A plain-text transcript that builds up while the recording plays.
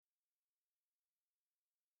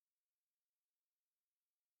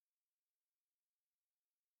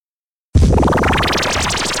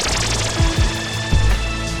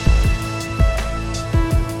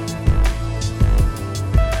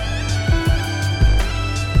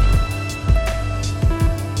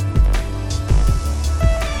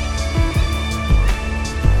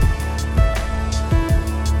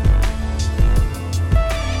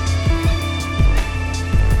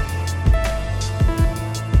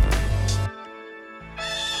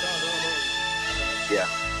Yeah.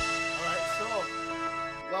 All right, so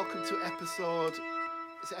welcome to episode.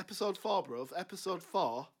 Is it episode 4, bruv? Episode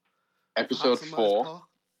 4 of the Episode Handsome Minds 4.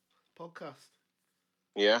 podcast.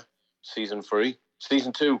 Yeah. Season 3.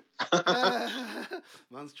 Season 2.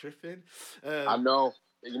 Man's tripping. I know.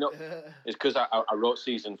 You know, it's because I wrote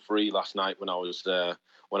season 3 last night when I was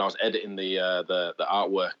editing the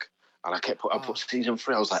artwork, and I put season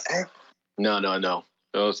 3. I was like, no.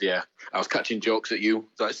 It was, I was catching jokes at you.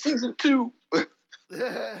 It's like season 2.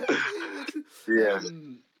 Yeah.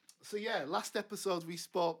 So last episode we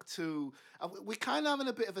spoke to. We're kind of having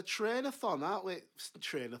a bit of a train-a-thon, aren't we?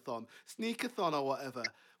 Train-a-thon, sneak-a-thon, or whatever.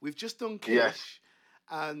 We've just done Kish,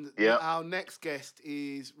 and our next guest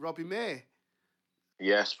is Robbie May.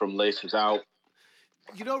 Yes, from Laces Out.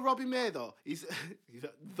 You know Robbie May though. He's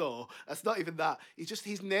though that's not even that. He's just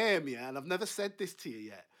his name, yeah. And I've never said this to you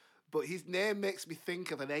yet, but his name makes me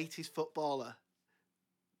think of an 80s footballer.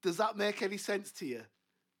 Does that make any sense to you?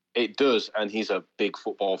 It does, and he's a big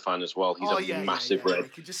football fan as well. He's a massive red. You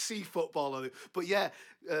can just see football on it. But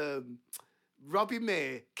Robbie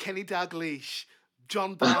May, Kenny Dalglish,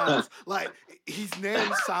 John Barnes, like his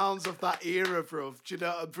name sounds of that era, bruv. Do you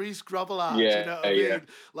know? Bruce Grobbelaar, do you know what I mean?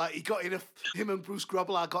 Like him and Bruce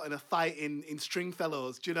Grobbelaar got in a fight in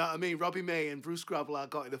Stringfellows. Do you know what I mean? Robbie May and Bruce Grobbelaar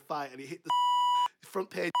got in a fight, and he hit the front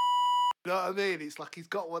page. You know what I mean? It's like he's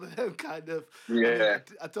got one of them kind of. Yeah.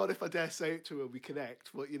 I don't know if I dare say it to him when we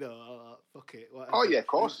connect, but fuck it. Whatever. Oh yeah, of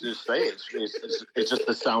course. Just say it. It's just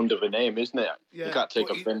the sound of a name, isn't it? Yeah, you can't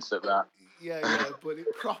take offence at that. Yeah, but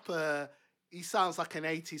it proper. He sounds like an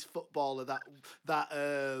 80s footballer that got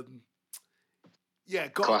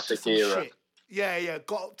classic up to some era. shit. Yeah,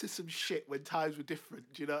 got up to some shit when times were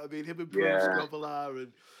different. Do you know what I mean? Him and Bruce Grobbelaar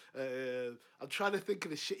and I'm trying to think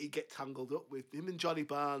of the shit he get tangled up with. Him and Johnny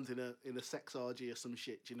Barnes in a sex orgy or some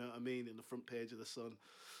shit. Do you know what I mean? In the front page of the Sun.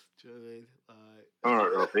 Do you know what I mean? All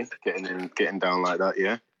right, Robbie, getting down like that,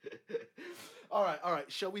 yeah. All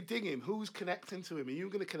right. Shall we ding him? Who's connecting to him? Are you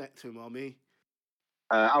going to connect to him or me?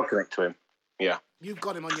 I'll connect to him. Yeah. You've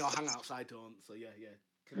got him on your Hangouts. I don't. So yeah.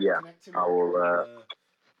 Connect him I will.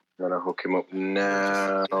 I'm gonna hook him up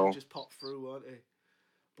now. He'll just pop through, won't he?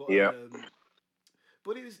 But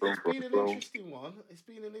but it's been an interesting one. It's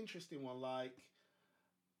been an interesting one, like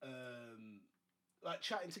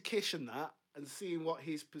chatting to Kish and that, and seeing what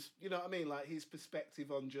his, you know what I mean, like his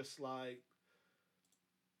perspective on just like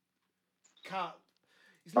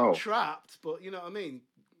he's not trapped, but you know what I mean.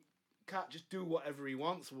 Can't just do whatever he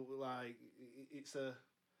wants. Like it's a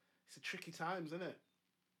tricky times, isn't it?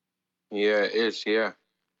 Yeah, it is. Yeah.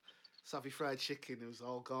 Savvy fried chicken, it was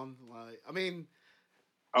all gone. Like, I mean,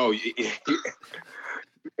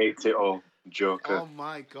 ate it all, Joker. Oh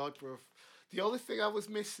my god, bro! The only thing I was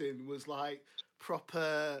missing was like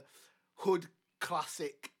proper hood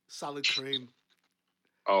classic salad cream.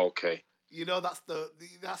 Oh, okay. You know, that's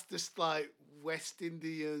just like West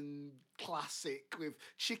Indian classic with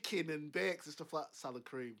chicken and bakes and stuff like that. Salad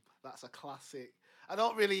cream. That's a classic. I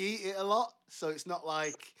don't really eat it a lot, so it's not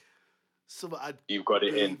like something You've got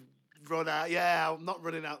it in. Run out. Yeah, I'm not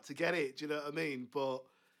running out to get it. Do you know what I mean? But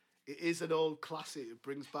it is an old classic. It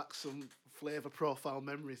brings back some flavour profile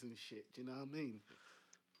memories and shit. Do you know what I mean?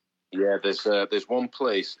 Yeah, there's one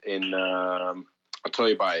place in I'll tell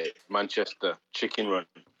you about it. Manchester, Chicken Run.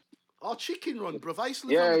 Oh, Chicken Run, bruv. I used to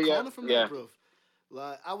live on the corner from there, bruv.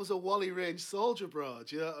 Like, I was a Wally Range soldier, bro.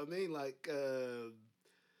 Do you know what I mean? Like,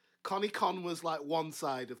 Connie Con was like one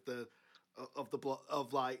side of the block,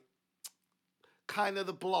 of like kind of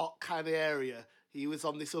the block kind of area. He was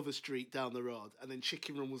on this other street down the road, and then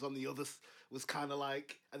Chicken Run was on the other. Was kind of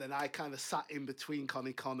like, and then I kind of sat in between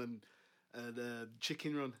Connie Con and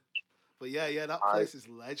Chicken Run. But yeah, that place is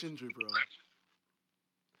legendary, bro.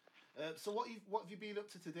 So what have you been up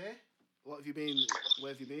to today? What have you been?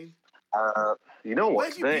 Where have you been? You know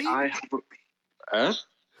what? Today I have.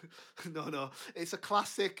 No. It's a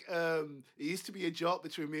classic. It used to be a joke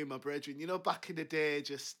between me and my brethren. You know, back in the day,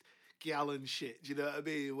 just gal and shit. Do you know what I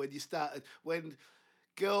mean? When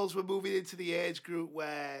girls were moving into the age group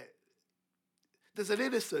where there's an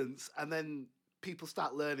innocence, and then people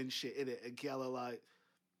start learning shit in it, and gal are like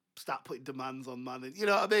start putting demands on man, and you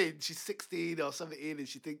know what I mean? She's 16 or 17, and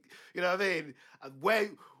she think, you know what I mean? And where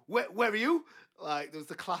are you? Like, there was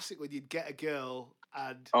the classic when you'd get a girl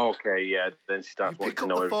and then she starts wanting to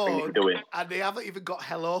know the everything phone, you're doing, and they haven't even got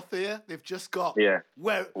hello for you. They've just got where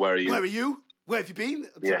are you? Where are you? Where have you been?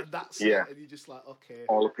 And that's it. And you're just like, okay,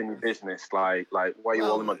 all up in your business. Like why are you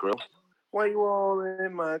all in my grill? Why are you all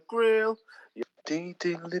in my grill? I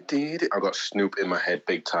got Snoop in my head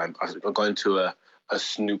big time. I got into a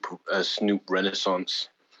Snoop renaissance.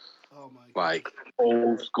 Oh my god. Like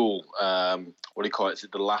old school. What do you call it? Is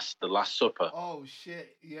it the Last Supper? Oh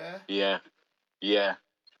shit! Yeah. Yeah.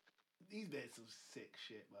 He's made some sick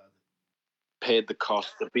shit, man. Paid the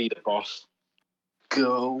cost to be the boss.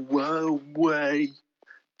 Go away.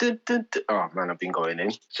 Dun, dun, dun. Oh man, I've been going in.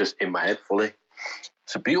 It's just in my head fully.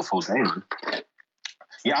 It's a beautiful day, man.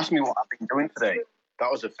 You asked me what I've been doing today. That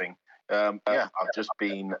was a thing. Yeah, I've just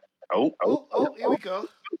been. Oh, here we go.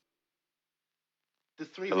 The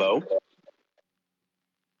three. Hello.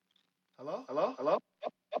 Hello.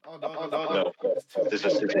 Oh No. There's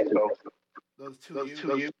There's two. a signal. Those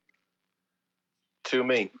two you. To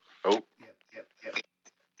me. Oh.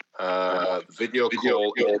 Yep. Video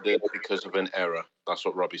call ended because of an error. That's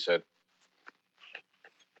what Robbie said.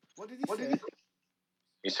 What did he say?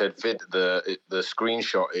 He said the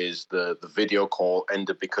screenshot is the video call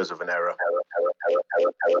ended because of an error.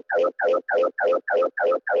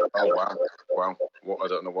 Oh wow! What, I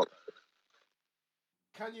don't know what.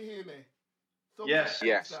 Can you hear me? Yes.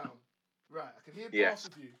 Down. Right, I can hear both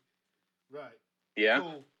of you. Right. Yeah.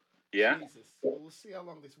 Cool. Yeah. Jesus. Well, we'll see how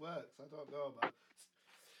long this works. I don't know, man.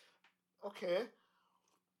 Okay.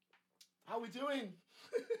 How we doing?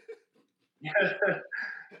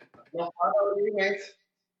 Well, how are you, mate?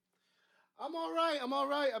 I'm all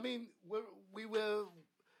right. I mean, we were.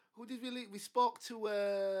 Who did we spoke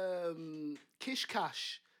to? Kish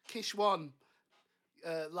One,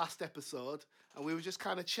 last episode, and we were just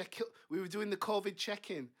kind of We were doing the COVID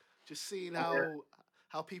check-in, just seeing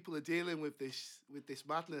how people are dealing with this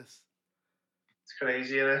madness. It's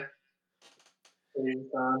crazy, isn't it?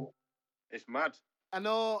 It's mad. I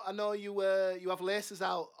know you have Laces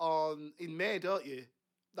out in May, don't you?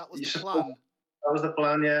 That was the plan. That was the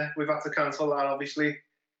plan, yeah. We've had to cancel that, obviously.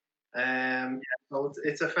 So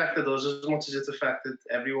it's affected us as much as it's affected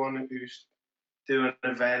everyone who's doing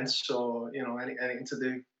events or anything to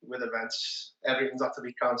do with events. Everything's had to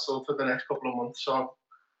be cancelled for the next couple of months. So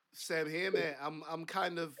same here, mate. I'm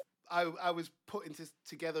kind of I was putting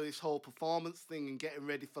together this whole performance thing and getting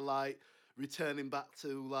ready for like returning back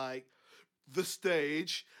to like the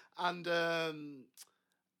stage, and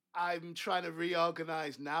I'm trying to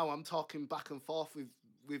reorganize now. I'm talking back and forth with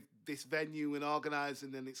this venue and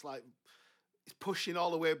organising, and it's like it's pushing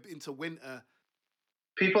all the way into winter.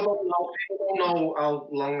 People don't know how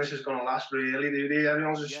long this is going to last, really, do they?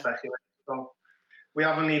 Everyone's just speculating. So we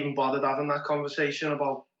haven't even bothered having that conversation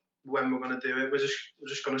about when we're going to do it. We're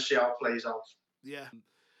just going to see how it plays out. Yeah.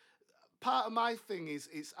 Part of my thing is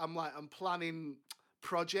I'm planning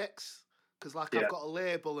projects because I've got a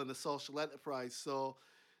label and a social enterprise. So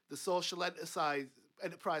the social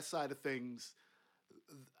enterprise side of things,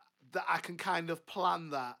 that I can kind of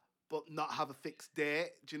plan that, but not have a fixed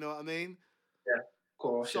date. Do you know what I mean? Yeah, of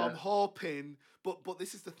course. So I'm hoping, but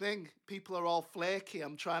this is the thing. People are all flaky.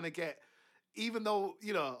 I'm trying to get, even though,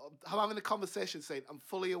 I'm having a conversation saying I'm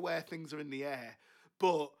fully aware things are in the air,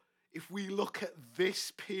 but if we look at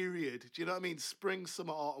this period, do you know what I mean? Spring,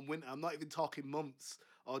 summer, autumn, winter. I'm not even talking months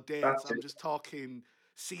or days. I'm just talking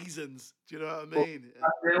seasons. Do you know what I mean?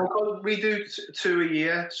 We do 2 a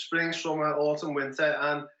year: spring, summer, autumn, winter,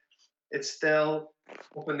 and it's still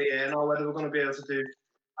up in the air now whether we're going to be able to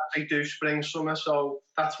do spring, summer. So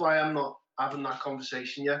that's why I'm not having that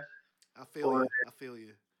conversation yet. I feel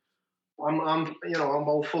you. I'm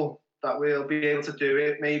hopeful that we'll be able to do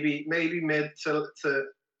it. Maybe mid to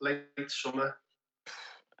late summer.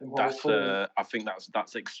 I think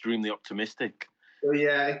that's extremely optimistic. So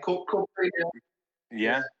yeah, it could be.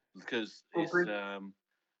 Yeah, because it's.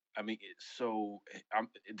 I mean,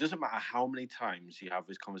 it doesn't matter how many times you have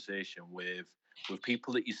this conversation with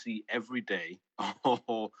people that you see every day,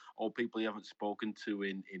 or people you haven't spoken to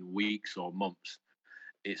in weeks or months.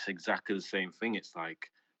 It's exactly the same thing. It's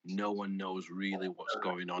like no one knows really what's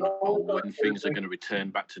going on or when things are going to return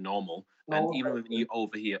back to normal. And even when you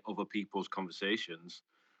overhear other people's conversations,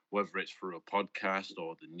 whether it's through a podcast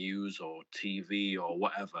or the news or TV or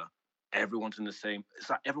whatever, everyone's in the same. It's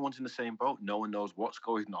like everyone's in the same boat. No one knows what's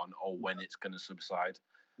going on or when it's going to subside.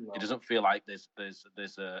 No. It doesn't feel like there's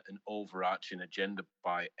an overarching agenda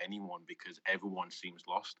by anyone because everyone seems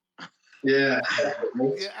lost. Yeah.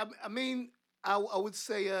 I mean, I would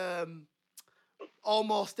say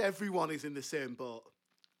almost everyone is in the same boat.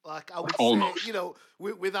 Like I would say,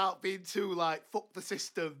 without being too like fuck the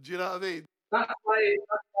system. Do you know what I mean? That's why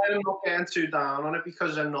I'm not getting too down on it,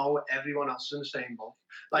 because I know everyone else is in the same boat.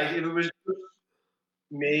 Like if it was just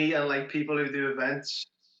me and like people who do events,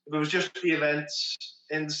 if it was just the events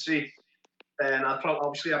industry, then I'd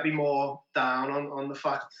be more down on the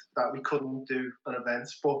fact that we couldn't do an event.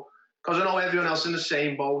 But because I know everyone else in the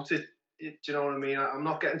same boat, do you know what I mean? I'm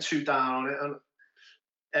not getting too down on it, and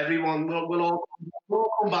everyone we'll all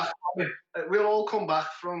come back. We'll all come back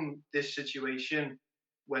from this situation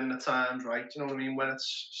when the time's right. You know what I mean? When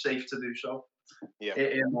it's safe to do so. Yeah.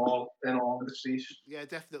 In all industries. Yeah,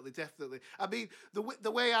 definitely. I mean,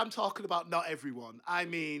 the way I'm talking about not everyone, I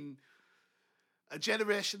mean a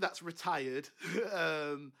generation that's retired,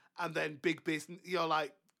 and then big business,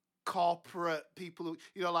 like corporate people who,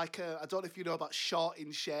 like I don't know if you know about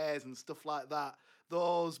shorting shares and stuff like that.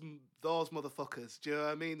 Those motherfuckers. Do you know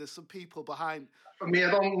what I mean? There's some people behind. For me,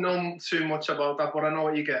 I don't know too much about that, but I know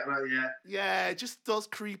what you're getting at. Yeah. Yeah, just those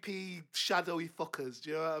creepy, shadowy fuckers.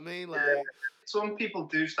 Do you know what I mean? Like, some people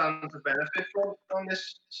do stand to benefit from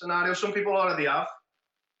this scenario. Some people already have.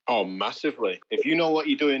 Oh, massively! If you know what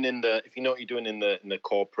you're doing in the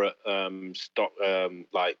corporate stock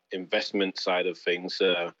like investment side of things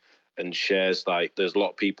and shares, like there's a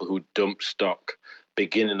lot of people who dump stock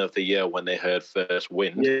beginning of the year when they heard first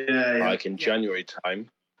wind, like in January time,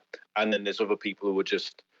 and then there's other people who are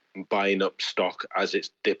just buying up stock as it's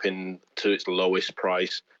dipping to its lowest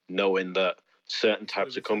price, knowing that certain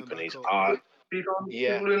types of companies are people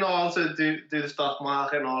who know how to do the stock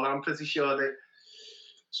market and all. I'm pretty sure that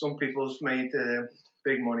some people's made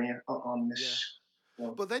big money on this.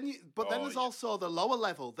 Yeah. But then there's also the lower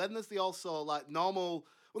level. Then there's also like normal,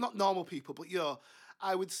 well, not normal people, but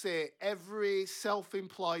I would say every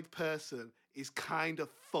self-employed person is kind of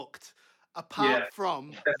fucked, apart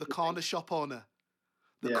from the corner shop owner.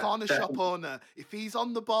 The corner shop owner, if he's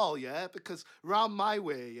on the ball, because round my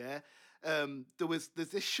way, there's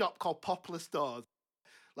this shop called Poplar Stores.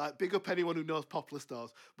 Like, big up anyone who knows Poplar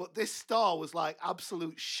Stores. But this store was like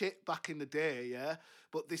absolute shit back in the day,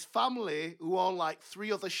 But this family who own like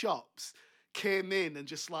 3 other shops came in and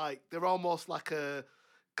just like, they're almost like a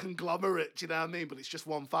conglomerate, do you know what I mean? But it's just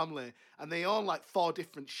one family. And they own like 4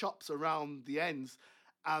 different shops around the ends.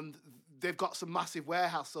 And they've got some massive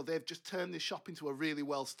warehouse, so they've just turned this shop into a really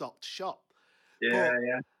well-stocked shop. Yeah.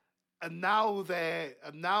 And now they're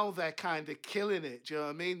kind of killing it, do you know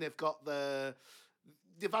what I mean? They've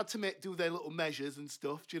had to do their little measures and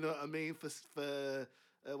stuff. Do you know what I mean? For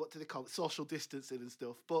what do they call it? Social distancing and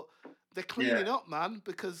stuff. But they're cleaning up, man,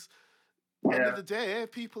 because at the end of the day,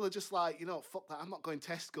 people are just like, fuck that. I'm not going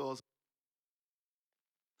Tesco's.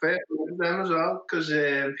 Fair to them as well, because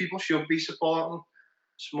people should be supporting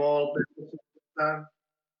small businesses.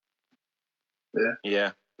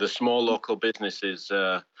 Yeah, the small local business is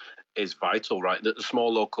vital, right? The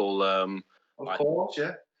small local. Of course,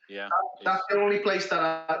 yeah. Yeah, that's the only place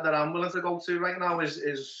that I'm willing to go to right now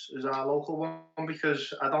is our local one,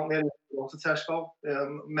 because I don't really go to Tesco.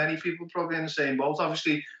 Many people probably in the same boat.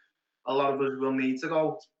 Obviously, a lot of us will need to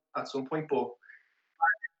go at some point, but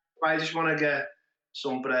I just want to get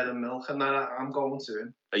some bread and milk, and then I'm going to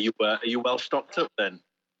him. Are you well stocked up then?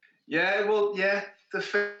 Yeah, well, yeah. The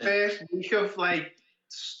first week of like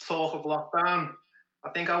talk of lockdown, I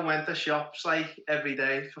think I went to shops like every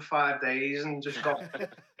day for 5 days and just got.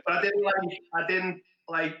 But I didn't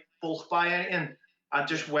bulk buy anything. I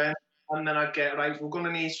just went, and then I'd get, right, we're going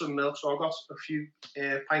to need some milk. So I got a few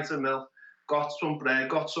pints of milk, got some bread,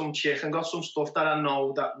 got some chicken, got some stuff that I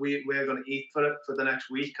know that we're going to eat for the next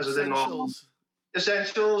week, because I didn't know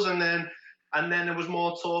essentials. And then there was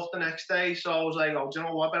more talk the next day. So I was like, oh, do you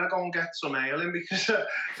know what? I better go and get some ale in, because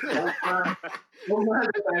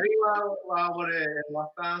while we're in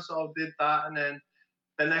lockdown. So I did that, and then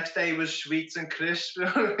the next day was sweets and crisps. We're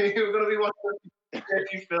going to be watching a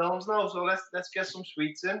few films now, so let's get some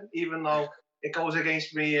sweets in, even though it goes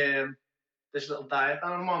against me this little diet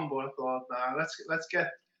that I'm on. But I thought, nah,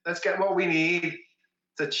 let's get what we need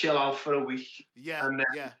to chill out for a week. Yeah, and then,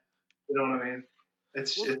 you know what I mean?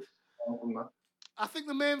 It's I think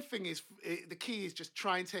the main thing is, the key is just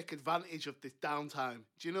try and take advantage of this downtime.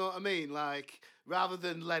 Do you know what I mean? Like, rather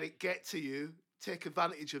than let it get to you, take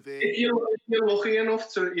advantage of it. If you're lucky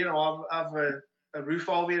enough to, have a roof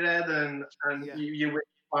over your head and you with your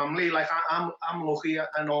family, like I'm lucky, and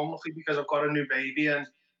I'm lucky because I've got a new baby and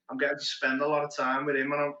I'm getting to spend a lot of time with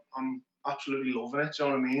him, and I'm absolutely loving it. Do you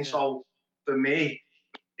know what I mean? Yeah. So for me,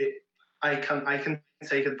 I can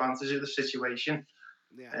take advantage of the situation.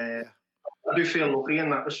 Yeah. I do feel lucky in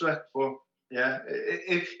that respect, but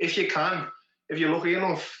if you can, if you're lucky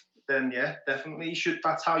enough, then definitely you should.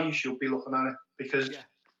 That's how you should be looking at it, because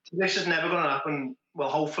this is never going to happen. Well,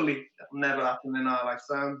 hopefully, it'll never happen in our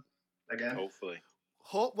lifetime again. Hopefully.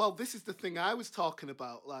 Well, this is the thing I was talking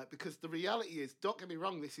about, like, because the reality is, don't get me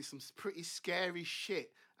wrong, this is some pretty scary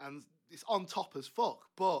shit, and it's on top as fuck,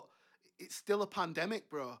 but it's still a pandemic,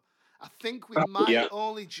 bro. I think we might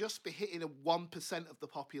only just be hitting 1% of the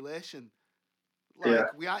population.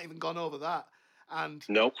 Like, we haven't even gone over that. And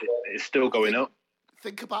nope, it's still going up.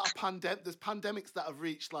 think about a pandemic. There's pandemics that have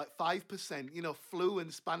reached like 5%, flu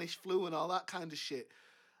and Spanish flu and all that kind of shit.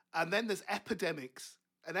 And then there's epidemics.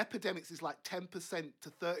 And epidemics is like 10% to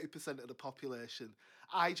 30% of the population.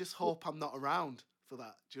 I just hope I'm not around for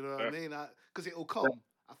that. Do you know what I mean? Because it'll come.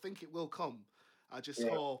 I think it will come. I just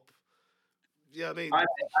hope. Yeah, I mean,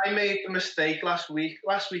 I made the mistake last week.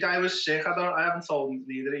 Last week I was sick. I haven't told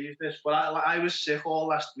neither of you this, but I was sick all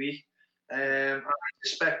last week. I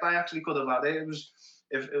suspect I actually could have had it. It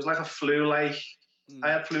was like a flu-like.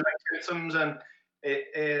 I had flu-like symptoms, and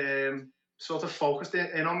it sort of focused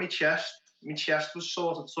in on my chest. My chest was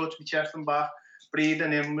sort of touched, my chest and back.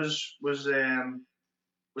 Breathing in was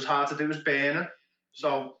hard to do. It was burning.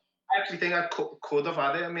 So I actually think I could have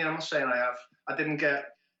had it. I mean, I'm not saying I have. I didn't get.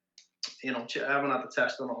 I haven't had the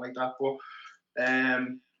test or not like that, but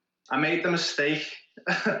I made the mistake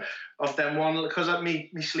of them one because my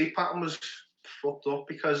sleep pattern was fucked up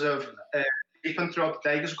because of sleeping throughout the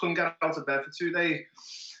day because I couldn't get out of bed for 2 days.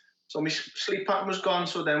 So my sleep pattern was gone.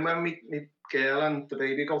 So then when my girl and the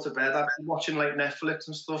baby go to bed, I've been watching like Netflix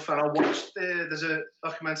and stuff, and I watched there's a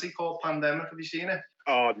documentary called Pandemic. Have you seen it?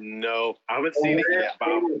 Oh no, I haven't seen it yet, but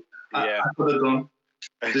I could have done.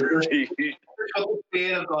 The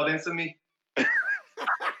fear of God into me.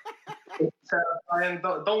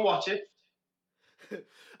 Don't watch it.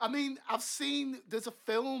 I mean, I've seen there's a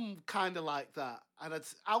film kind of like that, and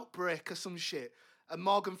it's Outbreak or some shit, and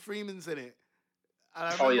Morgan Freeman's in it. And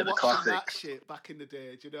I remember watching that shit back in the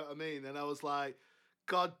day. Do you know what I mean? And I was like,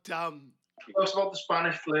 God damn. It talks about the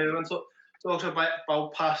Spanish flu and talks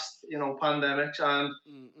about past, pandemics. And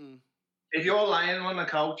if you're lying on the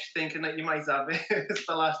couch thinking that you might have it, it's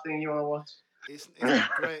the last thing you want to watch. It's not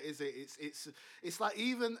great, is it? It's like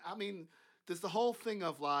even, I mean, there's the whole thing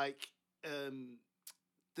of like,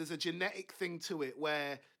 there's a genetic thing to it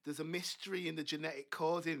where there's a mystery in the genetic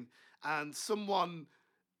coding, and someone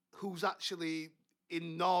who's actually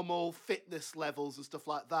in normal fitness levels and stuff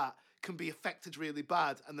like that can be affected really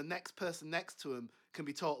bad, and the next person next to him can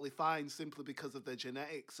be totally fine simply because of their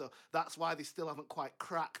genetics. So that's why they still haven't quite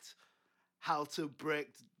cracked how to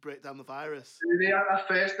break down the virus. At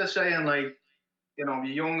first they're saying like, you're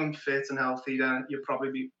young and fit and healthy, then you'll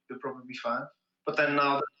probably be fine. But then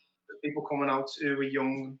now there's people coming out who are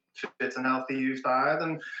young, fit and healthy who've died,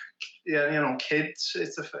 and kids,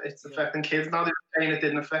 it's affecting kids now. They're saying it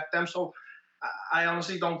didn't affect them, so I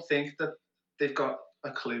honestly don't think that they've got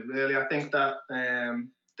a clue, really. I think that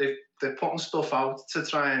they're putting stuff out to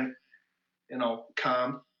try and,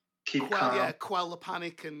 keep calm. Yeah, quell the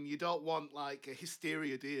panic, and you don't want like a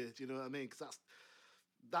hysteria, do you? Do you know what I mean? Because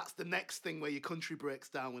that's the next thing where your country breaks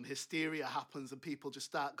down, when hysteria happens and people just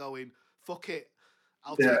start going, fuck it,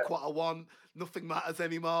 I'll take what I want, nothing matters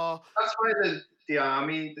anymore. That's why the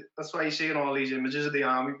army, that's why you're seeing all these images of the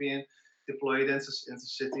army being deployed into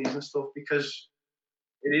cities and stuff, because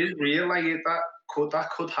it is real. Like that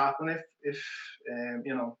could happen if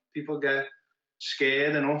people get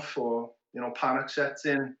scared enough, or panic sets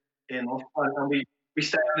in enough, and we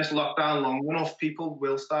stay in this lockdown long enough, people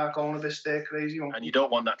will start going a bit stir crazy. And you don't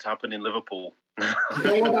want that to happen in Liverpool. You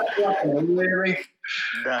don't want that to happen, really.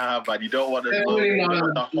 Nah, man, you don't want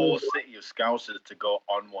the whole city of Scousers to go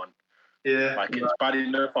on one. Yeah. Like it's bad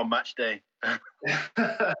enough on match day.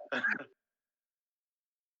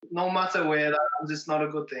 No matter where that happens, it's not a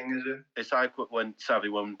good thing, is it? It's like when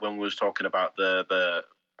we was talking about the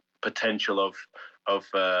potential of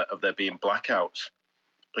there being blackouts.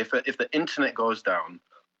 If the internet goes down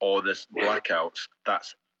or there's blackouts,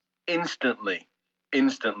 that's instantly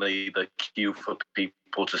the cue for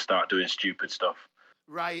people to start doing stupid stuff.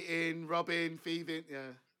 Writing, robbing, thieving,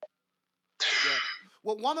 yeah.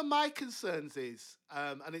 Well, one of my concerns is,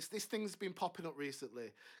 and it's this thing's been popping up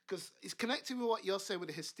recently, because it's connected with what you're saying with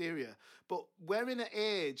the hysteria, but we're in an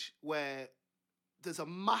age where there's a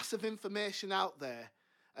massive information out there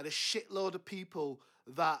and a shitload of people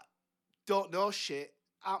that don't know shit,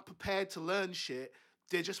 aren't prepared to learn shit.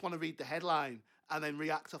 They just want to read the headline and then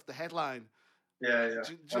react off the headline. Yeah.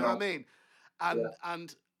 Do you know what I mean?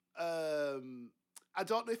 And I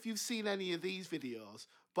don't know if you've seen any of these videos,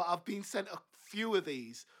 but I've been sent a few of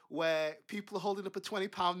these where people are holding up a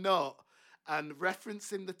 £20 note and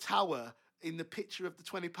referencing the tower in the picture of the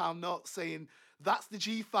 £20 note, saying that's the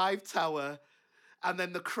G5 tower. And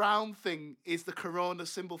then the crown thing is the corona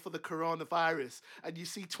symbol for the coronavirus. And you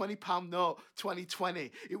see £20 note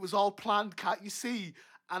 2020. It was all planned, can't you see?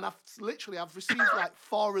 And I've received like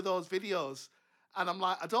 4 of those videos. And I'm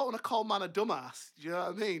like, I don't want to call man a dumbass. Do you know what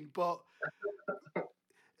I mean? But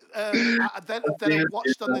then I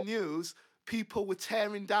watched on the news, people were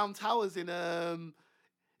tearing down towers in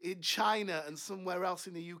China and somewhere else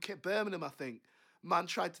in the UK, Birmingham, I think. Man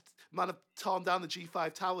have torn down the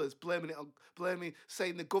G5 towers,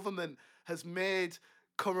 saying the government has made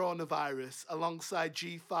coronavirus alongside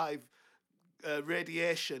G5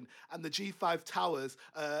 radiation, and the G5 towers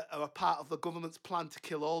are a part of the government's plan to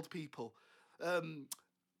kill old people.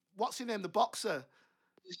 What's your name? The boxer.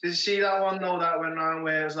 Did you see that one though that went around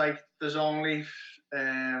where it's like there's only I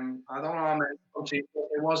don't know how many countries, but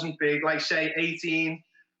it wasn't big, like say 18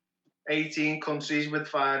 countries with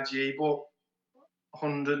 5G, but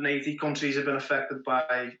 180 countries have been affected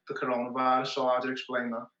by the coronavirus. So how do you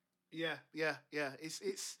explain that? Yeah.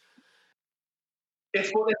 It's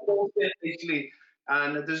bullshit, basically.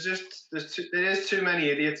 And there is too many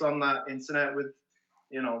idiots on that internet with,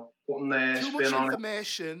 putting their too spin much on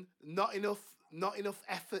information, not enough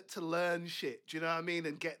effort to learn shit. Do you know what I mean?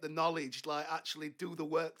 And get the knowledge, like actually do the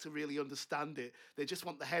work to really understand it. They just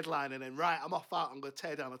want the headline and then I'm off out. I'm going to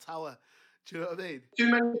tear down a tower. Do you know what I mean? Too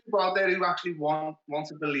many people out there who actually want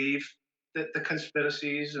to believe that the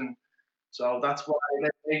conspiracies, and so that's why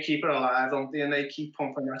they keep it alive, don't they? And they keep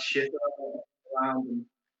pumping that shit around.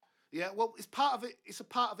 Yeah, well, it's part of it. It's a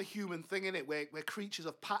part of a human thing, isn't it? We're creatures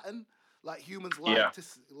of pattern. Like humans we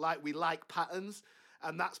like patterns,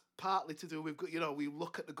 and that's partly to do with we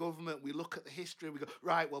look at the government, we look at the history, we go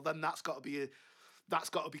right. Well, then that's got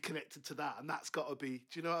to be connected to that, and that's got to be.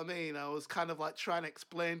 Do you know what I mean? I was kind of like trying to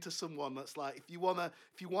explain to someone that's like, if you wanna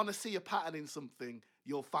see a pattern in something,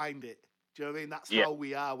 you'll find it. Do you know what I mean? That's how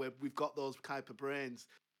we are. We've got those type of brains.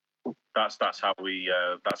 That's how we've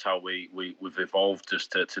evolved,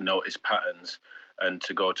 just to notice patterns and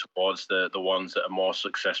to go towards the ones that are more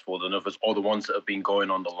successful than others, or the ones that have been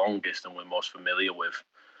going on the longest and we're most familiar with.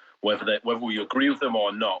 Whether we agree with them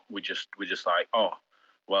or not, we're just like, oh,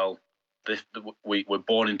 well, we're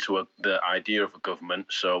born into the idea of a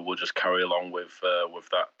government, so we'll just carry along with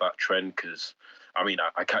that trend. Because I mean,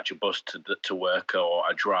 I catch a bus to work, or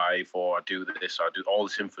I drive, or I do this, I do all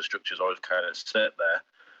this infrastructure is always kind of set there.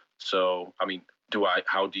 So I mean,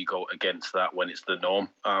 how do you go against that when it's the norm?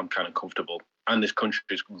 I'm kind of comfortable, and this country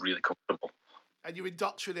is really comfortable. And you're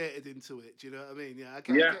indoctrinated into it. Do you know what I mean? Yeah, I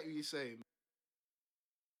get what you're saying.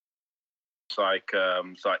 It's like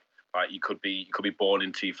you could be born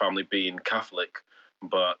into your family being Catholic,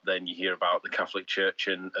 but then you hear about the Catholic Church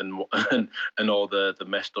and all the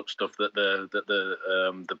messed up stuff that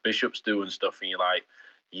the bishops do and stuff, and you're like,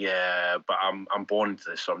 yeah, but I'm born into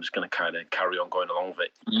this, so I'm just going to kind of carry on going along with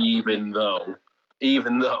it, even though, you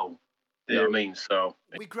know what I mean? So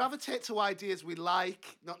we gravitate to ideas we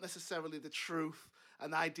like, not necessarily the truth,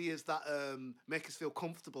 and ideas that make us feel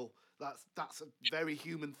comfortable. That's a very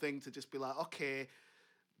human thing to just be like, okay,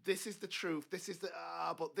 this is the truth. This is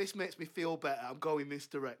but this makes me feel better. I'm going this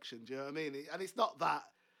direction. Do you know what I mean? And it's not that.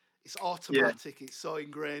 It's automatic. Yeah. It's so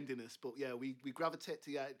ingrained in us. But yeah, we gravitate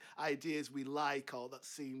to ideas we like or that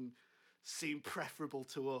seem preferable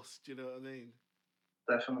to us. Do you know what I mean?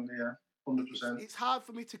 Definitely, yeah. 100%. It's hard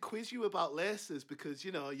for me to quiz you about laces because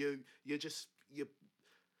you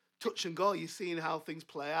touch and go. You're seeing how things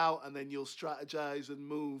play out, and then you'll strategize and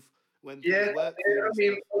move when things work. Yeah, I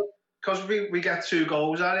mean, because we get 2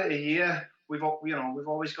 goals at it a year. We've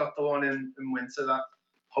always got the one in winter that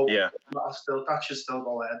that should still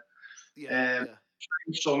go ahead. Yeah.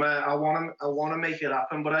 Summer, I want to make it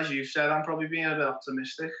happen, but as you said, I'm probably being a bit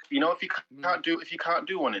optimistic. You know, if you can't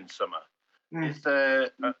do one in summer, is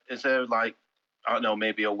there like, I don't know,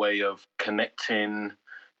 maybe a way of connecting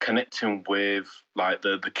with like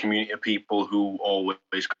the community of people who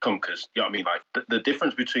always come? Because you know what I mean, like the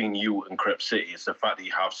difference between you and Crep City is the fact that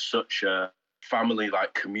you have such a family,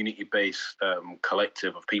 like community-based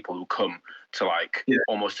collective of people who come to like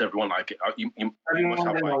almost everyone. Like you must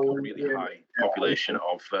have like a really high population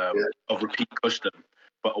of repeat custom,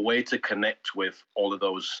 but a way to connect with all of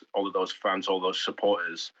those fans, all those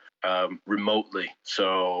supporters remotely.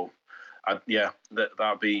 So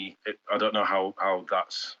that'd be. I don't know how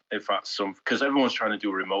if that's some, because everyone's trying to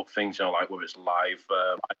do remote things, you know, like whether it's live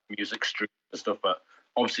music streams and stuff, but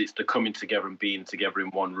obviously it's the coming together and being together in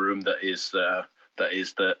one room that is the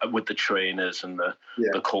with the trainers and the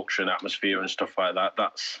culture and atmosphere and stuff like that.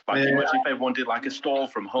 That's like, imagine if everyone did like a stall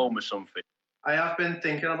from home or something. I have been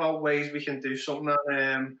thinking about ways we can do something.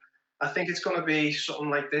 I think it's going to be something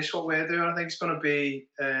like this, what we're doing. I think it's going to be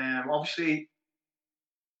obviously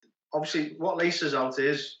what Laces Out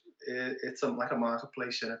is, it's like a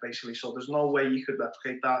marketplace in it, basically. So there's no way you could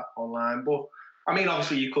replicate that online. But I mean,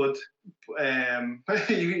 obviously you could,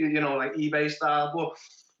 you know, like eBay style, but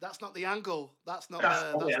that's not the angle. That's not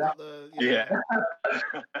the.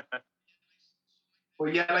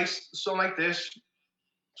 But yeah, like something like this.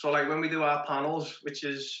 So like when we do our panels, which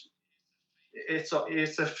is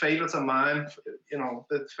it's a favourite of mine. You know,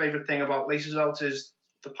 the favourite thing about Laces Out is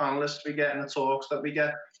the panelists we get and the talks that we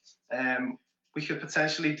get. We could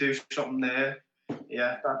potentially do something there.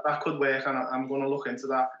 Yeah, that could work, and I'm going to look into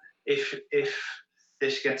that. If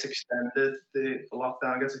this gets extended, the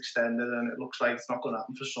lockdown gets extended, and it looks like it's not going to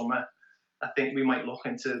happen for summer, I think we might look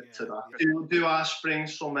into that. Do our spring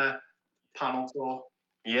summer panel talk.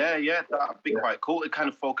 Yeah, that'd be quite cool. It kind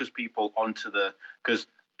of focus people onto because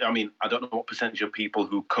I mean, I don't know what percentage of people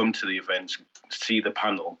who come to the events see the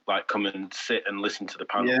panel, like come and sit and listen to the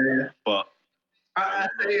panel. Yeah. But I'd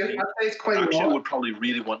say it's quite actually low. would probably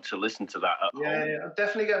really want to listen to that at home. Yeah, I'd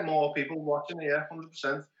definitely get more people watching. Yeah,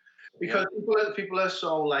 100%. Because people are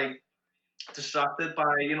so like distracted by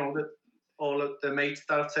all of the mates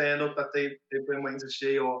that have turned up that they've been waiting to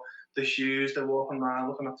see, or the shoes they're walking around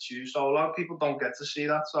looking at the shoes. So a lot of people don't get to see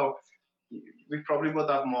that. So we probably would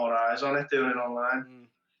have more eyes on it doing it online.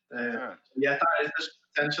 Yeah, there's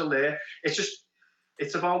potential there. It's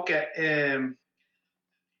about getting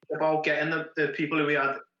the people who we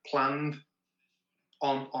had planned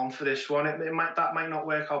on for this one. That might not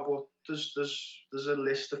work out, but there's a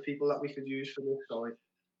list of people that we could use for this. So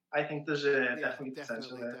I think there's definitely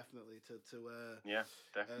potential there. Definitely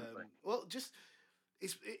definitely. Well, just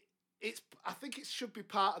it's I think it should be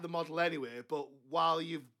part of the model anyway. But while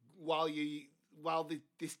this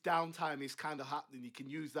downtime is kind of happening, you can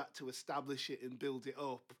use that to establish it and build it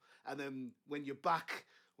up. And then when you're back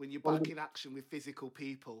in action with physical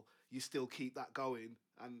people, you still keep that going.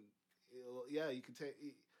 And you can take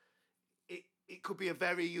it. It could be a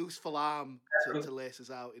very useful arm to lace us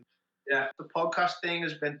out. Yeah, the podcast thing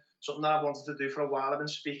has been something that I've wanted to do for a while. I've been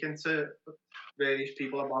speaking to various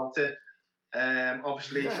people about it.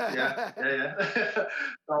 Obviously, yeah.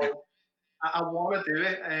 So I want to do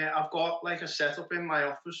it. I've got like a setup in my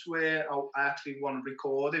office where I actually want to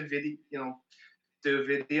record a video, do a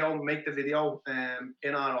video, make the video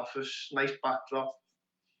in our office, nice backdrop.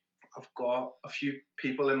 I've got a few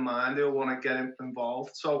people in mind who want to get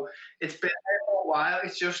involved. So it's been a while.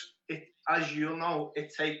 It's just, as you'll know,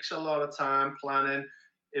 it takes a lot of time planning,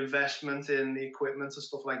 investment in the equipment and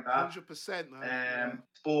stuff like that. 100%, man.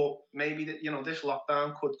 But maybe this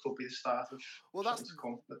lockdown could be the start of something to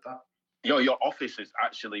come with that. Your office is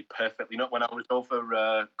actually perfect. When I was over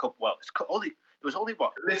a couple, it was only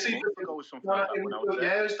what? Literally, a month ago or something like that when I was there.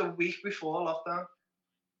 Yeah, it was the week before lockdown.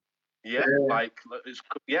 Yeah,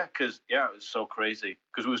 because it was so crazy.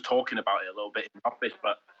 Because we was talking about it a little bit in the office,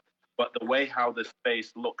 but the way how the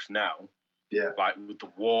space looks now, like with the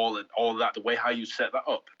wall and all that, the way how you set that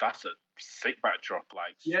up, that's a sick backdrop.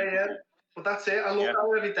 Like, cool. But that's it. I look at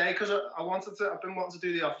it every day because I've been wanting to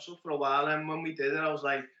do the office up for a while, and when we did it, I was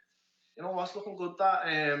like, you know what's looking good, that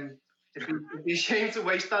it'd be a shame to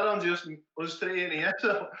waste that on just us three in here.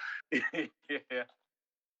 So. Yeah.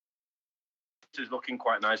 Is looking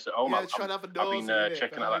quite nice at home. I've been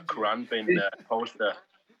checking out that Quran bin poster.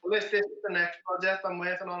 Well, this is the next project I'm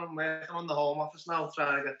working on. I'm working on the home office now,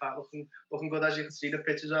 trying to get that looking good. As you can see, the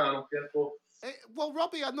pictures aren't up yet. But well,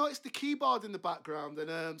 Robbie, I noticed the keyboard in the background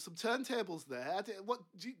and some turntables there. What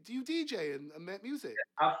do you DJ and make music?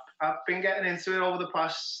 I've been getting into it over the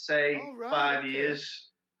past 5 years.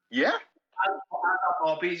 Yeah. I have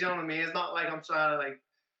hobbies, you know what I mean? It's not like I'm trying to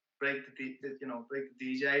break the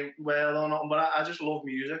DJ well or not, but I just love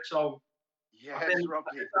music. So I've been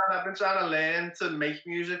trying to learn to make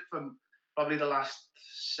music for probably the last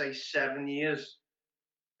 7 years,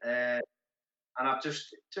 and I've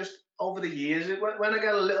just over the years, when I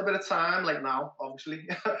get a little bit of time, like now, obviously,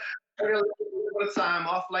 I get a little bit of time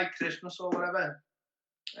off, like Christmas or whatever.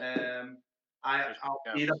 I'll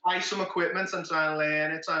either buy some equipment and try and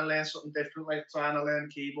learn something different, like trying to learn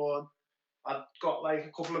keyboard. I've got like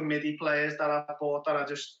a couple of MIDI players that I bought that I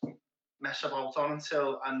just mess about on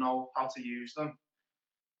until I know how to use them.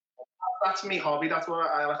 That's my hobby. That's what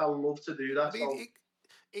I love to do that. I mean,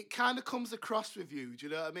 it kind of comes across with you. Do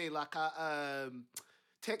you know what I mean? Like,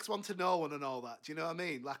 takes one to know one and all that. Do you know what I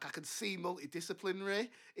mean? Like, I can see multidisciplinary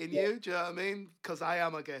in you. Do you know what I mean? Because I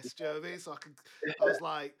am, I guess. Do you know what I mean? So I was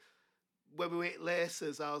like, when we were at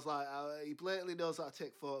Laces, I was like, he blatantly knows how to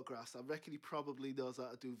take photographs. I reckon he probably knows how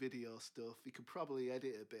to do video stuff. He could probably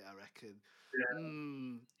edit a bit, I reckon.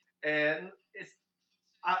 Yeah. And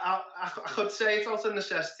I could say it's also a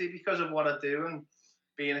necessity because of what I do and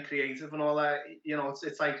being a creative and all that.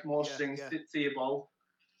 It's like more strings to your bow.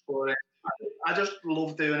 But I just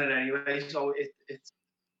love doing it anyway. So it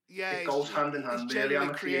goes hand in hand. Really,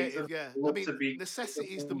 I'm a creative. I mean,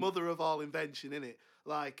 necessity is the mother of all invention, isn't it?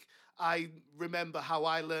 Like, I remember how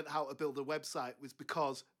I learned how to build a website was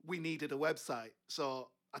because we needed a website.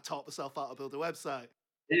 So I taught myself how to build a website.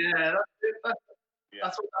 Yeah,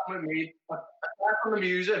 that's what happened with me. Apart from the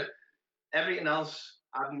music, everything else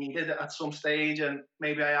I've needed at some stage, and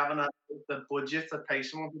maybe I haven't had the budget to pay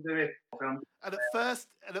someone to do it. And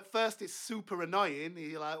at first, it's super annoying.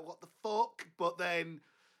 You're like, what the fuck? But then,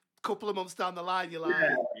 a couple of months down the line, you're like,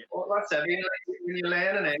 yeah, well, that's everything. When you're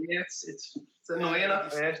learning it, it's annoying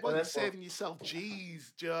at first. Well, you're saving yourself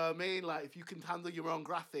G's. Do you know what I mean? Like, if you can handle your own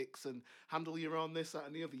graphics and handle your own this, that,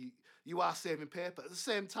 and the other, you are saving paper. At the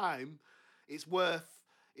same time, it's worth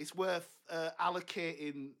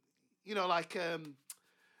allocating. You know, like,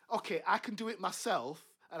 okay, I can do it myself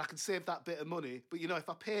and I can save that bit of money. But, you know, if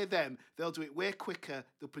I pay them, they'll do it way quicker.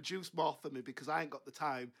 They'll produce more for me because I ain't got the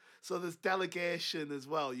time. So there's delegation as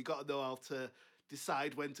well. You got to know how to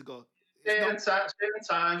decide when to go. Certain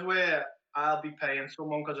times where I'll be paying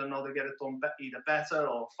someone because I know they get it done either better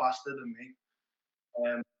or faster than me.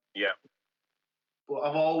 Yeah. But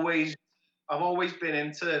I've always been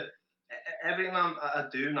into everything I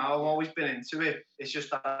do now. I've always been into it. It's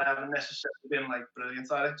just that I haven't necessarily been like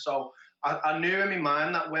brilliant at it. So I knew in my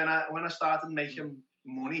mind that when I started making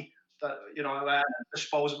money, that, you know, I had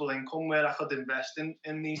disposable income where I could invest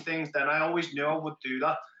in these things, then I always knew I would do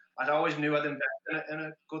that. I always knew I'd invest in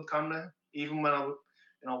a good camera, even when I, you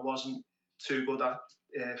know, wasn't too good at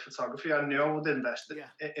photography. I knew I would invest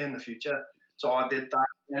in the future. So I did that,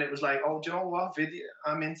 and it was like, oh, do you know what?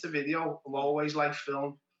 I'm into video. I've always liked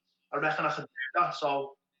film. I reckon I could do that,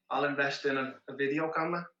 so I'll invest in a video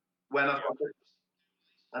camera when I've got it.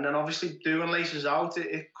 And then obviously doing Laces Out,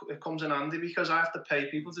 it comes in handy because I have to pay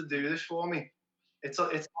people to do this for me. It's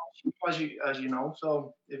as you know.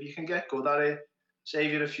 So if you can get good at it,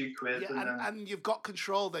 save you a few quid. Yeah, and you've got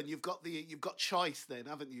control then. You've got choice then,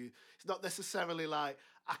 haven't you? It's not necessarily like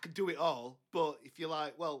I can do it all, but if you're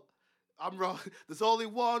like, well, I'm Rob. There's only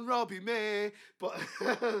one Robbie May, but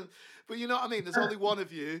but you know what I mean. There's only one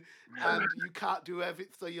of you, and you can't do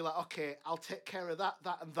everything. So you're like, okay, I'll take care of that,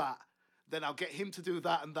 and that. Then I'll get him to do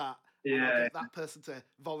that and that. Yeah. And I'll get that person to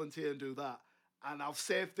volunteer and do that, and I'll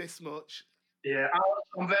save this much. Yeah,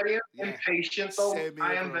 I'm very impatient though.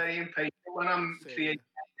 I am very impatient when I'm creating.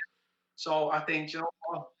 So I think, you know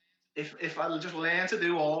what? If I'll just learn to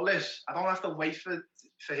do all this, I don't have to wait for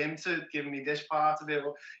him to give me this part of it.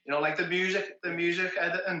 You know, like the music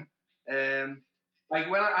editing. Like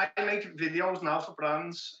when I make videos now for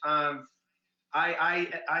brands, I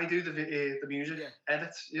do the music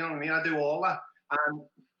edits. You know what I mean? I do all that, and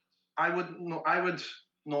I would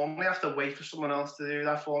normally have to wait for someone else to do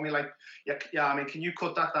that for me. Like, yeah. I mean, can you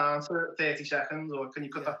cut that down to 30 seconds, or can you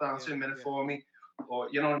cut that down to a minute for me, or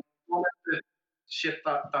you know, I want to ship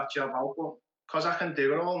that job out, but because I can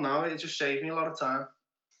do it all now, it just saves me a lot of time.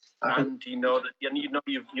 And you know that, and you know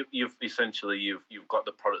you've essentially you've got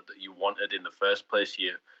the product that you wanted in the first place.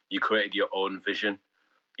 You created your own vision.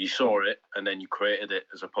 You saw it and then you created it,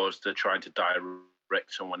 as opposed to trying to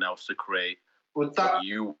direct someone else to create what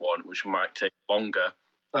you want, which might take longer.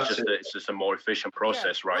 It's just a more efficient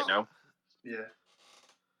process now. Yeah.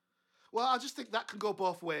 Well, I just think that can go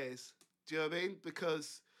both ways. Do you know what I mean?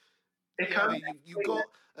 Because you go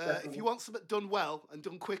if you want something done well and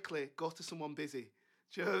done quickly, go to someone busy.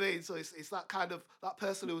 Do you know what I mean? So it's that kind of that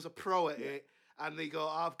person who's a pro at it, and they go,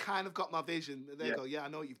 I've kind of got my vision, and they go, yeah, I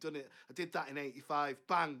know you've done it. I did that in '85.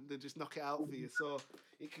 Bang, they just knock it out for you. So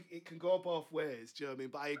it can go both ways. Do you know what I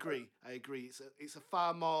mean? But I agree. It's a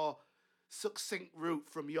far more succinct route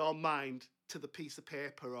from your mind to the piece of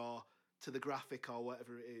paper or to the graphic or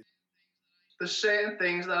whatever it is. There's certain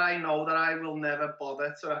things that I know that I will never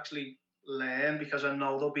bother to actually learn, because I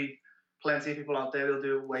know there'll be plenty of people out there who'll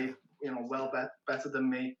do it way, better than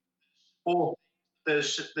me. But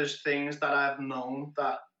there's things that I've known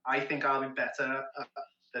that I think I'll be better at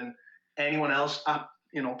than anyone else at,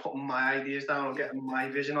 putting my ideas down or getting my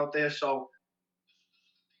vision out there. So,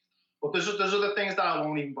 but there's other things that I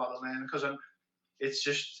won't even bother learning, because I'm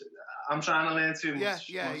trying to learn too much.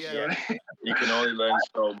 Yeah. You can only learn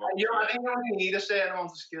so much. I think you only need a certain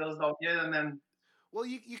amount of skills, don't you? And then, well,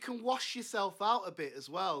 you can wash yourself out a bit as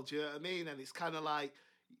well. Do you know what I mean? And it's kind of like,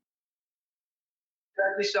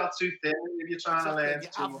 yourself too thin if you're trying to learn. You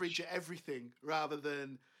average at everything rather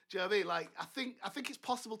than. Do you know what I mean? Like, I think it's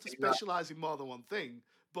possible to specialize in more than one thing,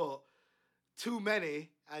 but too many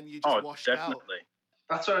and you just washed out.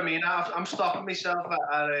 That's what I mean. I'm stopping myself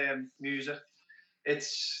at music.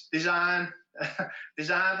 It's design,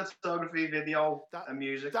 photography, video, and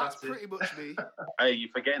music. That's pretty much me. Hey, you're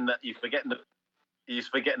forgetting the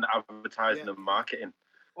advertising and marketing.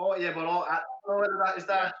 Oh yeah, but I don't know whether that is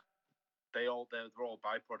that. They're all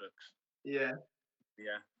byproducts. Yeah.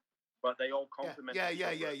 Yeah, but they all complement. Yeah.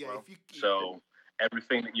 Well. So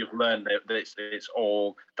everything that you've learned, it's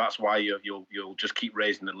all. That's why you'll just keep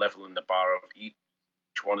raising the level and the bar of each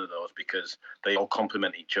one of those, because they all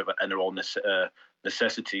complement each other and are all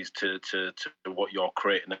necessities to what you're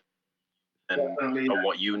creating and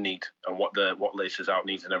what you need and what Laces Out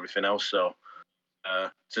needs and everything else. So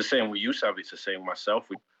it's the same with you, Sav. It's the same with myself.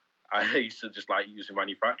 I used to just like using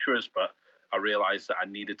manufacturers, but I realised that I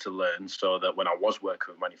needed to learn so that when I was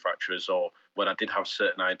working with manufacturers or when I did have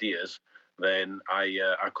certain ideas, then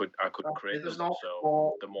I could create them.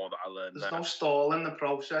 So the more that I learned, there's no stall in the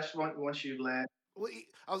process once you've learned. Well,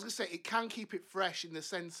 I was going to say it can keep it fresh in the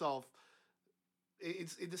sense of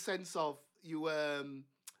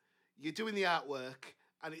you're doing the artwork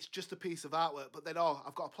and it's just a piece of artwork, but then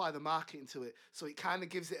I've got to apply the marketing to it, so it kind of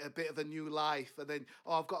gives it a bit of a new life, and then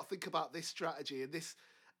I've got to think about this strategy and this,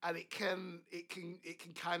 and it can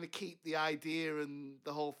kind of keep the idea and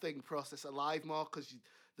the whole thing process alive more because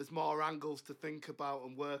there's more angles to think about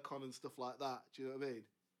and work on and stuff like that. Do you know what I mean?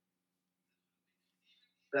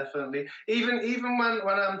 Definitely. Even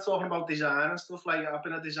when I'm talking about design and stuff, like I've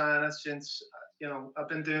been a designer since, I've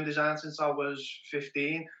been doing design since I was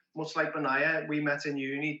 15. Much like Benaya, we met in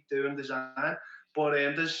uni doing design. But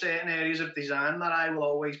there's certain areas of design that I will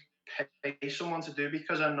always pay someone to do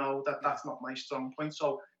because I know that that's not my strong point.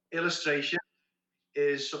 So illustration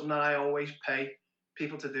is something that I always pay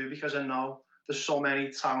people to do because I know there's so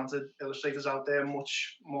many talented illustrators out there,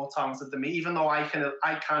 much more talented than me. Even though I can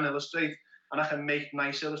illustrate and I can make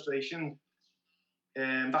nice illustrations,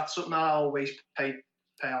 that's something I always pay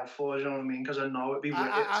out for. You know what I mean? Because I know it'd be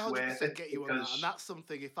worth it. Get you on that, and that's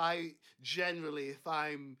something. If I'm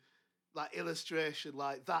like illustration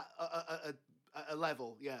like that at a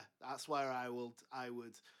level, that's where I would.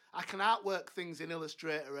 I can artwork things in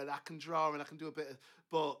Illustrator and I can draw and I can do a bit of,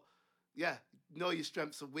 but know your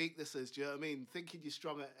strengths and weaknesses. Do you know what I mean? Thinking you're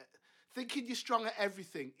strong at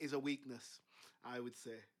everything is a weakness, I would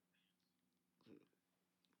say.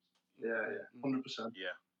 Yeah, 100%.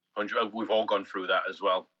 Yeah, 100%. We've all gone through that as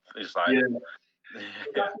well. It's like,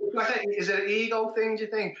 is it an ego thing? Do you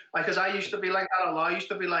think? Like, because I used to be like that a lot. I used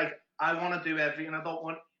to be like, I want to do everything. I don't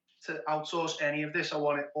want to outsource any of this. I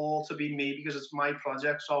want it all to be me because it's my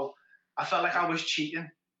project. So I felt like I was cheating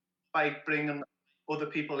by bringing other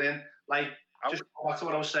people in. Like, just back to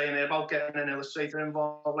what I was saying there about getting an illustrator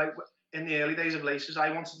involved. Like in the early days of Laces,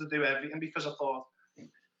 I wanted to do everything because I thought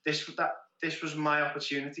this was my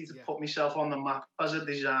opportunity to put myself on the map as a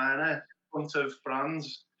designer in front of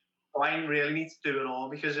brands. So I really need to do it all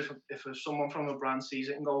because if someone from a brand sees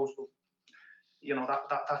it and goes, well,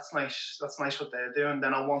 that's nice. That's nice what they're doing.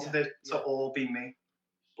 Then I wanted it to all be me.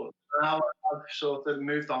 But now I've sort of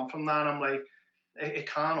moved on from that. I'm like, it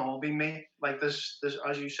can't all be me. Like there's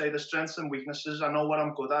as you say, the strengths and weaknesses. I know what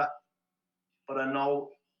I'm good at, but I know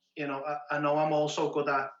I'm also good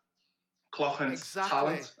at clocking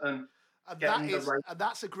talent and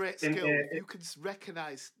that's a great skill. You can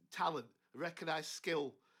recognize talent, recognize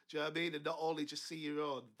skill. Do you know what I mean? And not only just see your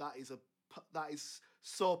own. That is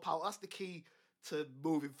so powerful. That's the key to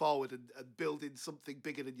moving forward and building something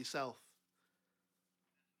bigger than yourself.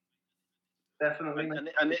 Definitely,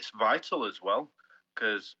 and it's vital as well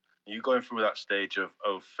because you're going through that stage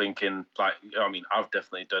of thinking, like, I mean, I've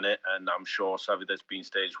definitely done it, and I'm sure, Savvy, there's been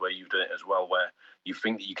stages where you've done it as well, where you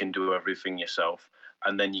think that you can do everything yourself,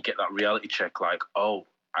 and then you get that reality check, like, oh,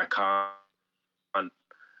 I can't,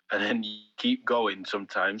 and then you keep going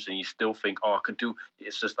sometimes, and you still think, oh, I can do.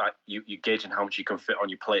 It's just like you're gauging how much you can fit on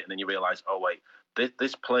your plate, and then you realise, oh wait,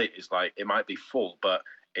 this plate is like, it might be full, but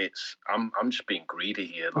I'm just being greedy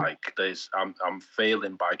here. Like I'm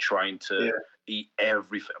failing by trying to eat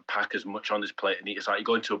everything, pack as much on this plate and eat. It's like you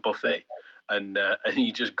go into a buffet and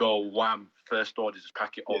you just go wham, first order, just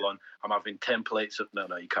pack it all on. I'm having 10 plates of no,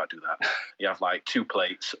 you can't do that. You have like 2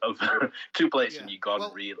 plates of and you're gone.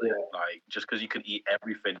 Well, really, like just because you can eat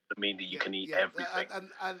everything doesn't mean that you can eat everything.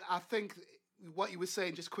 And I think what you were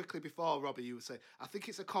saying just quickly before, Robbie, you were saying, I think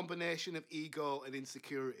it's a combination of ego and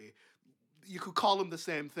insecurity. You could call them the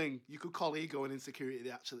same thing. You could call ego and insecurity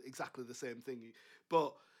actually exactly the same thing.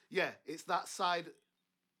 But it's that side.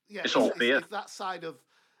 Yeah, it's all fear. It's that side of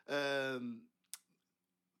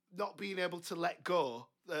not being able to let go.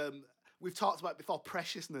 We've talked about before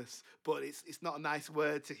preciousness, but it's not a nice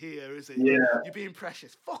word to hear, is it? Yeah. You're being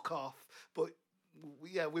precious. Fuck off. But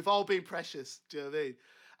we've all been precious. Do you know what I mean?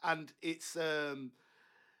 And it's the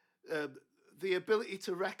ability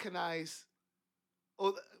to recognise.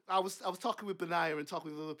 I was talking with Benaya and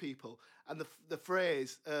talking with other people, and the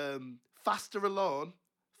phrase "faster alone,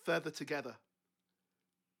 further together."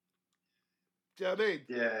 Do you know what I mean?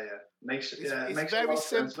 Yeah. Makes It's it makes a very lot of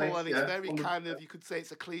sense, simple mate. and it's Yeah, very 100%. kind of, you could say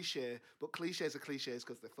it's a cliche, but cliches are cliches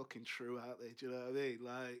because they're fucking true, aren't they? Do you know what I mean?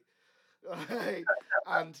 Like,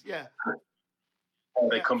 and yeah,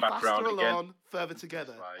 They come back faster around again. alone, further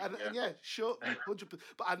together. Like, And yeah, sure, 100%.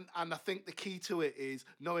 But and I think the key to it is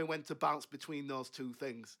knowing when to bounce between those two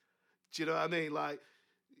things. Do you know what I mean? Like,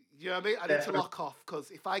 you know what I mean? I need to lock off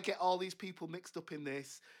because if I get all these people mixed up in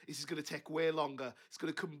this is going to take way longer. It's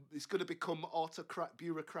going to become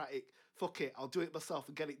bureaucratic. Fuck it, I'll do it myself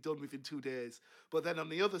and get it done within 2 days. But then on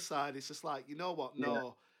the other side, it's just like, you know what?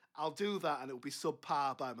 No, I'll do that and it'll be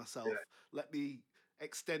subpar by myself. Yeah. Let me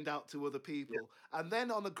extend out to other people. And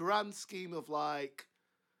then on a grand scheme of like,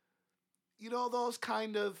 you know, those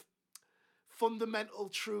kind of fundamental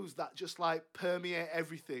truths that just like permeate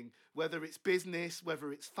everything, whether it's business,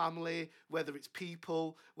 whether it's family, whether it's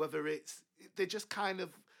people, they're just kind of,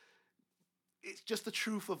 it's just the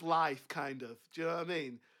truth of life, kind of. Do you know what I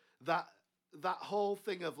mean? That whole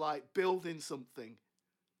thing of like building something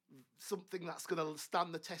that's going to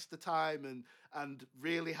stand the test of time and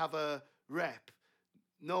really have a rep.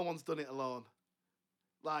 No one's done it alone.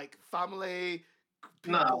 Like family,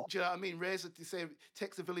 people, No. do you know what I mean? They say it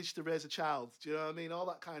takes a village to raise a child. Do you know what I mean? All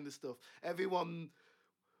that kind of stuff. Everyone,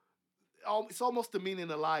 it's almost the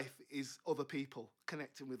meaning of life is other people,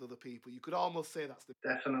 connecting with other people. You could almost say that's the...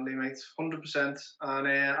 Definitely, mate, 100%. And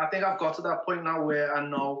I think I've got to that point now where I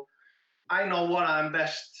know what I'm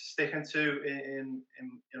best sticking to in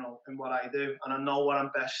what I do, and I know what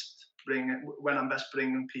I'm best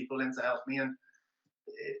bringing people in to help me. And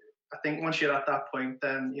I think once you're at that point,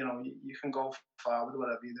 then you can go far with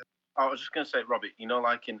whatever you do. I was just going to say, Robbie,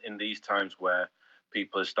 like in these times where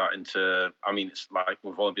people are starting to, I mean, it's like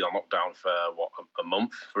we've only been on lockdown for a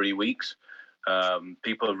month, 3 weeks.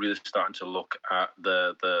 People are really starting to look at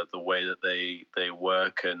the way that they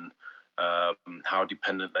work and how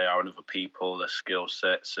dependent they are on other people, their skill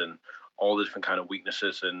sets, and all the different kind of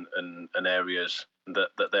weaknesses and areas that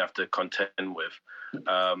they have to contend with.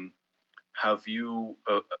 Have you?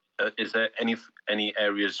 Is there any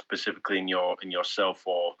areas specifically in yourself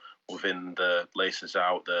or within the Laces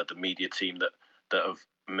Out, the media team that have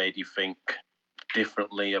made you think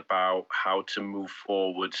differently about how to move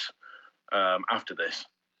forward after this?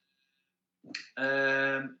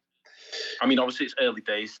 I mean, obviously it's early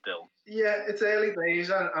days still. Yeah, it's early days,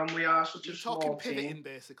 and we are such a small team. You're talking pivoting,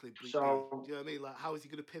 basically. So, do you know what I mean? Like, how is he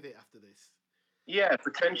going to pivot after this? Yeah,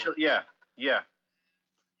 potential. Yeah.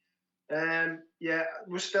 Yeah,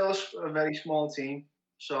 we're still a very small team,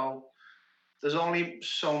 so there's only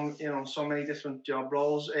so many different job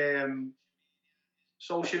roles.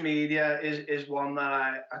 Social media is one that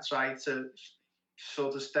I try to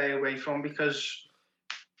sort of stay away from because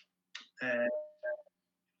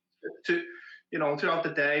throughout the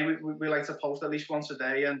day we like to post at least once a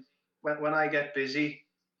day, and when I get busy,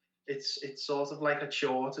 it's sort of like a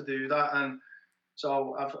chore to do that, and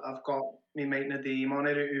so I've got my mate Nadeem on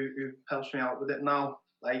it who helps me out with it now.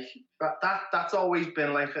 Like that's always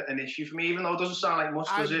been like an issue for me, even though it doesn't sound like much.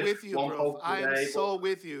 I'm with you, bro. I'm so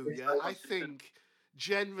with you. Yeah, I think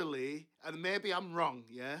generally, and maybe I'm wrong,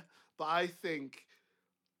 yeah, but I think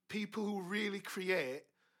people who really create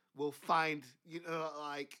will find,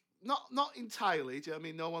 like not entirely. Do you know what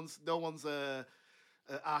I mean? No one's a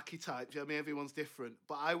archetype. Do you know what I mean? Everyone's different.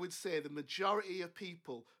 But I would say the majority of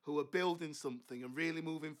people who are building something and really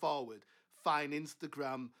moving forward find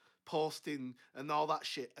Instagram posting and all that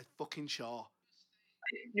shit a fucking chore.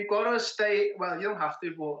 You've got to stay. Well, you don't have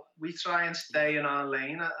to, but we try and stay in our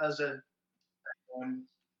lane as a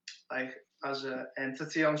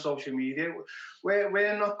entity on social media. We're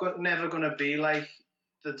never going to be like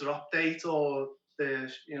the drop date or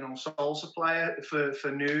the sole supplier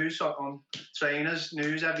for news on trainers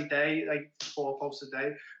news every day, like 4 posts a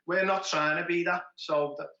day. We're not trying to be that,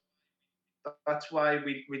 so that's why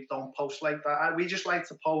we don't post like that. We just like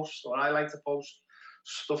to post, or I like to post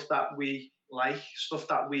stuff that we like, stuff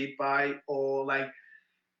that we buy, or like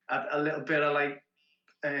a little bit of like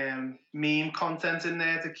meme content in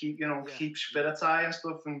there to keep spirit high and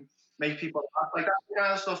stuff and make people laugh. Like that's the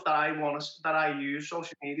kind of stuff that I use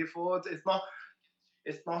social media for.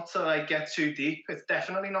 It's not to like get too deep. It's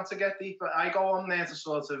definitely not to get deep, but I go on there to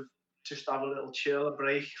sort of just have a little chill, a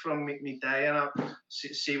break from my day, and I'll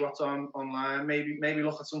see what's online. Maybe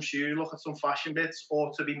look at some shoes, look at some fashion bits,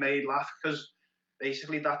 or to be made laugh, because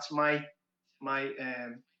basically that's my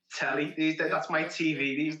telly these days. That's my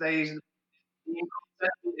TV these days.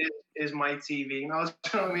 Is my TV now. You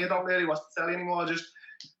know what I mean? I don't really watch the telly anymore. I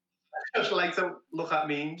just like to look at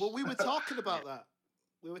memes. Well, we were talking about that.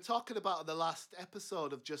 We were talking about the last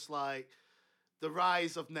episode of just like the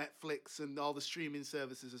rise of Netflix and all the streaming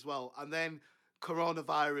services as well, and then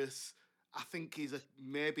coronavirus, I think, is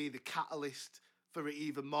maybe the catalyst for it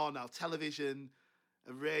even more now. Television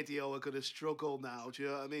and radio are going to struggle now. Do you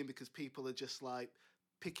know what I mean? Because people are just like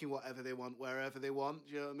picking whatever they want wherever they want.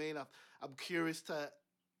 Do you know what I mean? I'm curious to.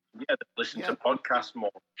 Yeah, they listen to podcasts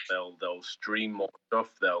more. They'll stream more stuff.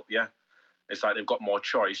 It's like they've got more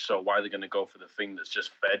choice. So why are they going to go for the thing that's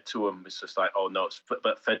just fed to them? It's just like, oh no, it's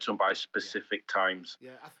fed to them by specific times.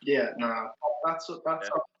 That's on its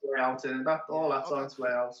way out, and that's on its way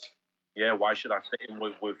out. Yeah, why should I fit in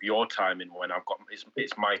with your timing when I've got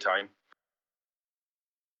it's my time?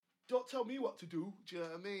 Don't tell me what to do. Do you know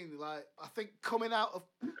what I mean? Like, I think coming out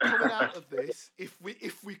of this, if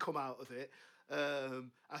we come out of it,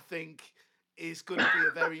 I think is going to be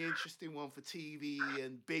a very interesting one for TV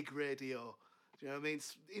and big radio. Do you know what I mean?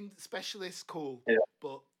 In specialists, cool,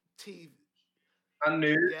 but TV and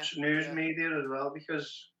news media as well,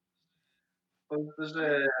 because there's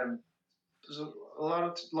a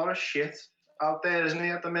lot of shit out there, isn't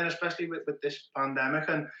there, at the minute, especially with this pandemic,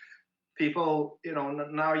 and people,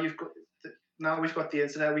 now we've got the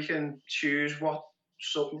internet, we can choose what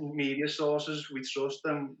media sources we trust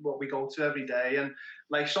and what we go to every day. And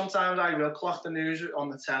like sometimes I will clock the news on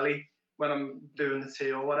the telly when I'm doing the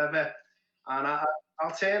tea or whatever, and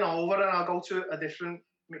I'll turn over and I'll go to a different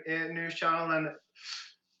news channel, and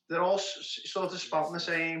they're all sort of spouting the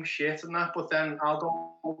same shit and that, but then I'll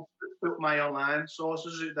go to my online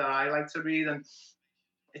sources that I like to read, and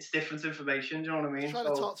it's different information. Do you know what I mean? I was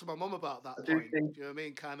trying to talk to my mum about that point. Do you know what I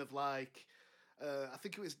mean? Kind of like, I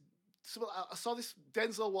think it was. I saw this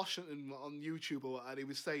Denzel Washington on YouTube, and he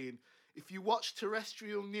was saying, if you watch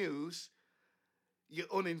terrestrial news,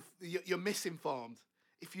 you're misinformed.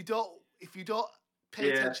 If you don't pay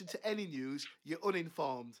attention to any news, you're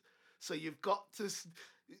uninformed. So you're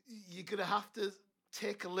gonna have to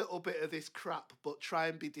take a little bit of this crap, but try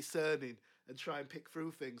and be discerning and try and pick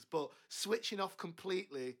through things. But switching off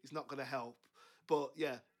completely is not gonna help. But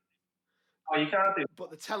yeah. Oh, you can't do. But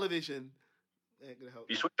the television ain't gonna help.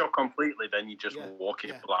 If you switch off completely, then you just walk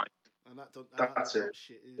in blind. And that's it.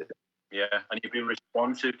 Shit, yeah, and you'd be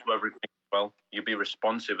responsive to everything as well. You'd be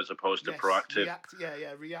responsive as opposed to proactive.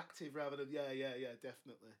 Reactive rather than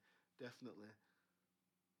definitely.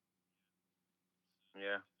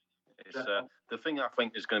 Yeah. It's the thing I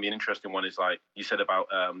think is going to be an interesting one is like you said about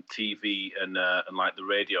TV and like the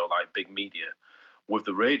radio, like big media. With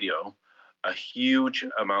the radio, a huge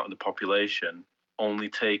amount of the population only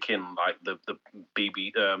take in like the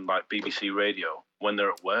BBC radio when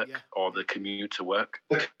they're at work or the commute to work.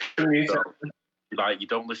 So, like you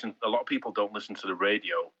don't listen. A lot of people don't listen to the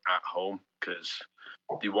radio at home because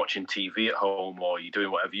you're watching TV at home or you're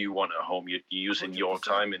doing whatever you want at home. You're using 100%. Your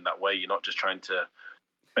time in that way. You're not just trying to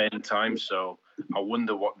spend time. So I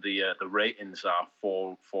wonder what the ratings are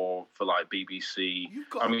for like BBC. You've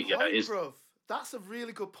got a point, bruv. That's a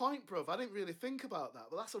really good point, bruv. I didn't really think about that,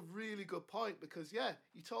 but that's a really good point because you're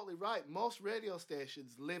totally right. Most radio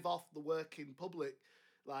stations live off the working public,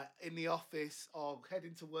 like in the office or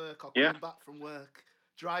heading to work or coming back from work.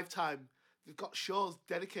 Drive time. They've got shows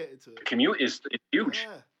dedicated to it. The commute is huge.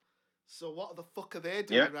 Yeah. So what the fuck are they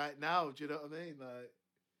doing right now? Do you know what I mean? Like.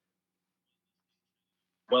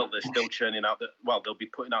 Well, they're still churning out they'll be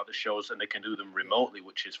putting out the shows and they can do them remotely,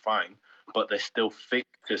 which is fine, but they're still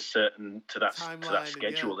fixed to that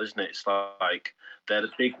schedule, isn't it? It's like they're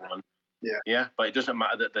the big one. Yeah, but it doesn't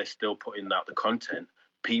matter that they're still putting out the content.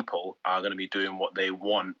 People are going to be doing what they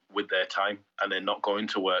want with their time and they're not going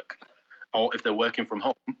to work. Or if they're working from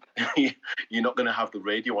home, you're not going to have the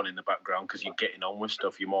radio on in the background because you're getting on with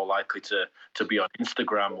stuff. You're more likely to be on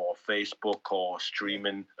Instagram or Facebook or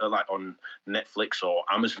streaming like on Netflix or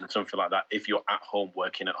Amazon or something like that. If you're at home,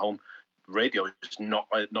 working at home, radio is not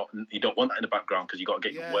you don't want that in the background because you got to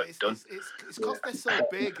get your work done. It's because they're so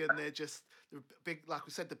big and they're big, like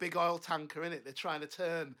we said, the big oil tanker in it. They're trying to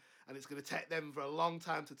turn, and it's going to take them for a long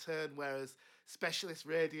time to turn. Whereas specialist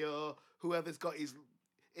radio, whoever's got his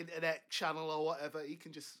internet channel or whatever, he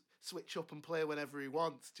can just switch up and play whenever he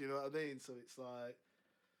wants. Do you know what I mean? So it's like,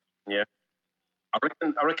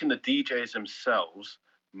 I reckon the DJs themselves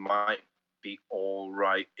might be all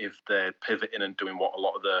right if they're pivoting and doing what a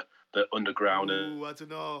lot of the underground and I don't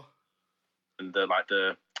know, and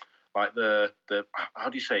the how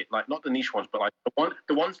do you say it? Like not the niche ones, but like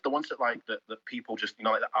the ones that like the people just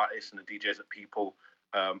like the artists and the DJs that people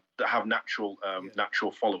that have natural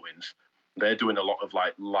followings. They're doing a lot of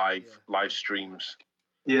like live streams.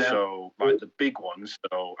 Yeah. So like the big ones,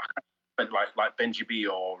 so like Benji B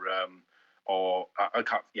or I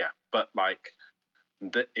can't. Yeah, but like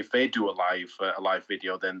if they do a live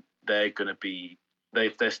video, then they're going to be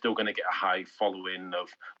they're still going to get a high following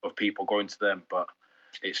of people going to them, but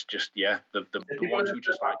it's just the ones who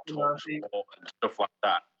just like talk sport and stuff like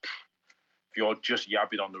that. If you're just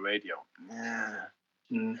yabbing on the radio,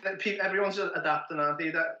 everyone's adapting, aren't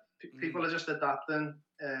they? That people are just adapting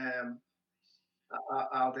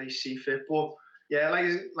how they see fit. But yeah,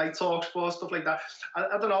 like talk sport, stuff like that.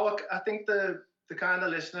 I don't know. I think the kind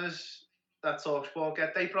of listeners that talk sport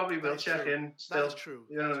get, they probably will check in still. That's true.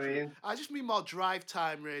 You know what I mean? I just mean more drive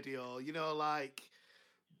time radio, like,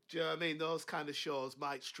 do you know what I mean? Those kind of shows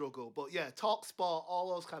might struggle. But yeah, talk sport, all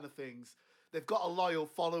those kind of things, they've got a loyal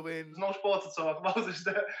following. There's no sport to talk about, is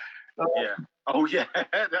there? Yeah. Oh yeah.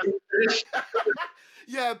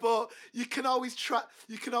 Yeah, but you can always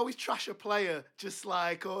trash a player, just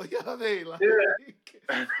like, you know what I mean? Like,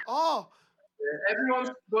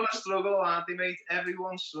 everyone's gonna struggle, aren't they, mate?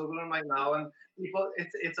 Everyone's struggling right now, and people,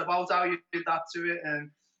 it's about how you adapt to it,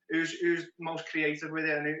 and who's most creative with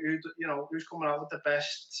it, and who's coming out with the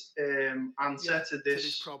best answer to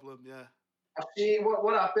this problem. Yeah. I've seen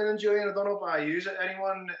what I've been enjoying. I don't know if I use it.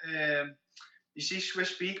 Anyone, you see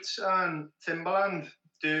Swiss Beats and Timbaland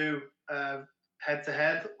do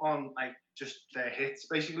head-to-head on like just their hits,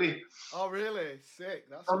 basically. Oh, really? Sick.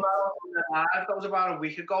 That's that was about a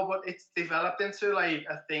week ago, but it's developed into like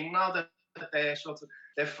a thing now that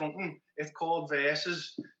they're fronting. It's called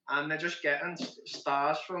Versus, and they're just getting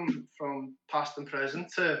stars from past and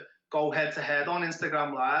present to go head-to-head on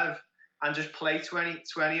Instagram Live and just play 20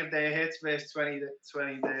 of their hits versus 20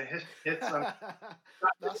 their hits.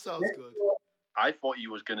 That sounds good. I thought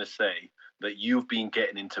you was going to say that you've been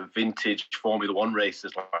getting into vintage Formula One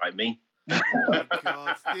races like me. Oh my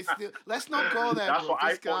God. Let's not go there, That's bro. what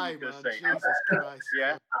This I thought guy, you were man. going to say. Jesus Christ.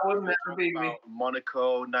 Yeah. I would never be me.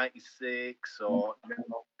 Monaco 96 or...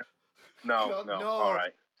 No. All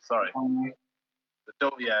right. Sorry.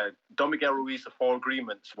 Don Miguel Ruiz, the 4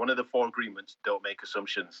 agreements. One of the 4 agreements, don't make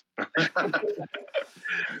assumptions. You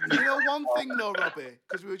know one thing though, Robbie,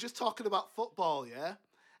 because we were just talking about football, yeah?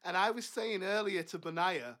 And I was saying earlier to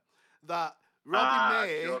Benaya that Robbie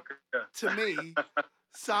May, to me,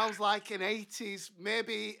 sounds like an 80s,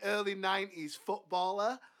 maybe early 90s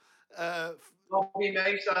footballer. Robbie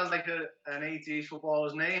May sounds like an 80s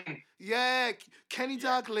footballer's name. Yeah, Kenny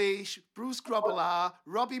Dalglish, Bruce Grobbelaar,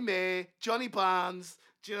 Robbie May, Johnny Barnes.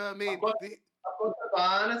 Do you know what I mean? I've got the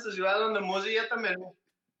Barnes as well and the Muzzy at the minute.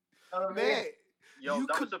 Mate,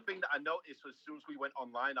 was the thing that I noticed as soon as we went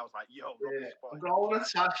online. I was like, I'm going to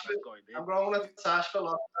Sash for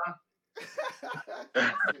lockdown.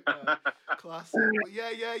 Classic. But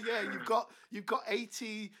yeah. You've got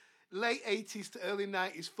late 80s to early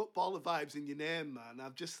 90s footballer vibes in your name, man.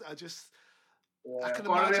 I can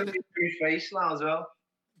imagine it. His face now as well.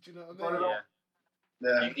 Do you know what I mean?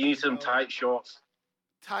 Yeah. You need some tight shorts.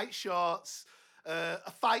 Tight shorts.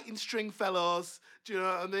 A fighting Stringfellows. Do you know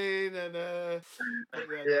what I mean? And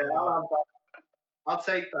I'll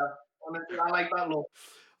take that. I like that look.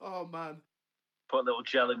 Oh man. Put a little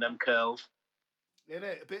gel in them curls. In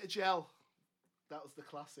it, a bit of gel. That was the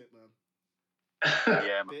classic, man.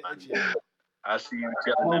 Yeah, man. I see you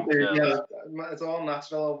gelling them curls. Yeah, it's all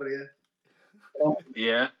natural over here.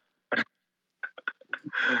 Yeah.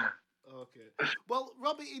 Okay. Well,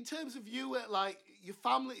 Robbie, in terms of you, like your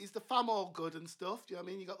family, is the fam all good and stuff? Do you know what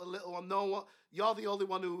I mean? You got the little one. No, what? You're the only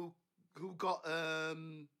one who got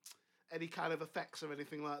any kind of effects or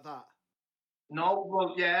anything like that. No,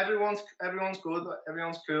 well, yeah, everyone's good.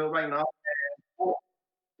 Everyone's cool right now.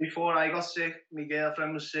 Before I got sick, my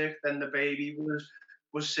girlfriend was sick. Then the baby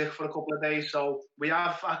was sick for a couple of days. So we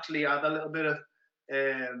have actually had a little bit of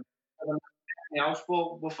else,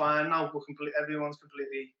 but we're fine now. Everyone's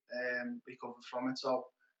completely recovered from it. So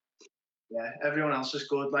yeah, everyone else is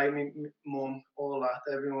good. Like my mum, all that.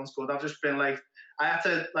 Everyone's good. I've just been like, I had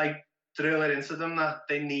to like drill it into them that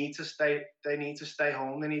they need to stay. They need to stay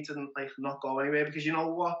home. They need to like not go anywhere, because you know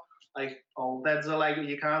what? Like old dads are like,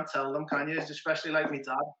 you can't tell them, can you? Especially like my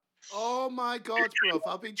dad. Oh my God, bro!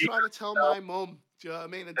 I've been trying to tell my mum. Do you know what I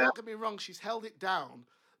mean? And don't get me wrong, she's held it down.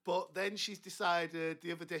 But then she's decided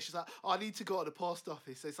the other day, she's like, I need to go to the post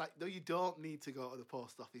office. It's like, no, you don't need to go to the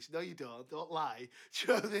post office. No, you don't. Don't lie. Do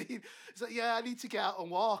you know what I mean? It's like, yeah, I need to get out and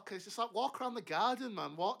walk. It's just like, walk around the garden,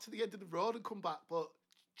 man. Walk to the end of the road and come back. But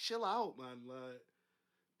chill out, man. Like,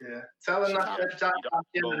 yeah. Telling that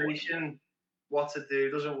generation what to do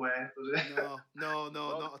doesn't work, does it? No,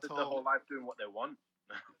 not at all. The whole life doing what they want.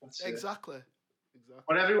 Exactly.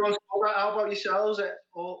 But everyone's good. How about yourselves?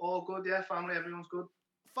 All good, yeah? Family, everyone's good?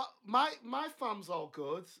 My fam's all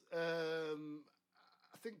good.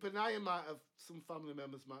 I think Benaya some family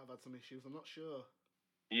members might have had some issues. I'm not sure.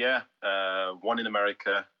 Yeah, one in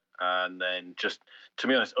America, And then just, to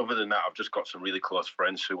be honest, other than that, I've just got some really close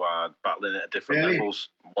friends who are battling at different levels.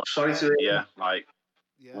 Sorry to hear. Yeah, like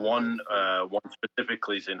one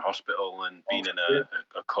specifically is in hospital and been in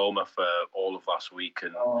a coma for all of last week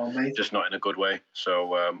and just not in a good way.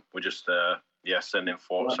 So we're just sending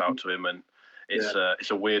thoughts out to him, and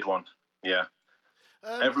it's a weird one. Yeah.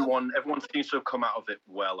 Everyone seems to have come out of it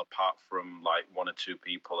well, apart from like one or two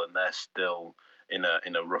people, and they're still in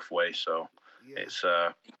a rough way. So it's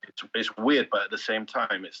weird, but at the same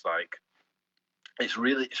time, it's like it's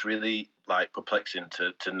really like perplexing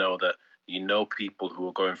to know that people who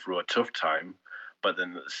are going through a tough time, but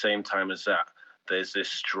then at the same time as that, there's this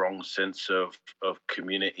strong sense of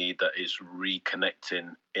community that is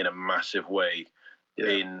reconnecting in a massive way.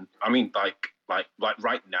 Yeah. Like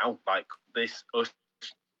right now, like this.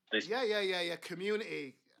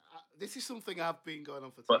 Community. This is something I've been going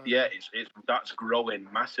on for time. But yeah, it's that's growing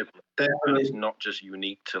massively, and it's not just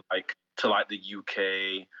unique to the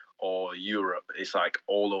UK or Europe. It's like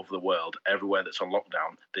all over the world, everywhere that's on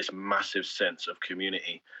lockdown. This massive sense of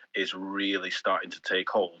community is really starting to take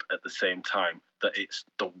hold. At the same time that it's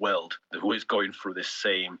the world who is going through this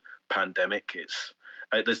same pandemic. It's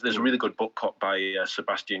there's a really good book by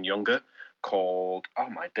Sebastian Junger called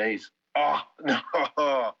My Days. Oh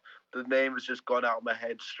no. The name has just gone out of my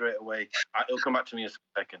head straight away. It'll come back to me in a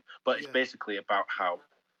second. But it's basically about how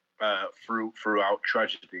throughout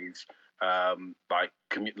tragedies, like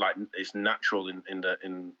it's natural in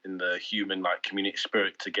the human like community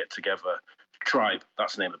spirit to get together. Tribe,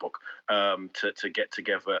 that's the name of the book. To get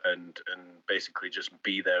together and basically just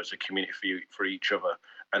be there as a community for each other,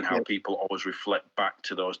 and how people always reflect back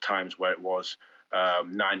to those times where it was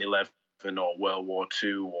 9/11 or World War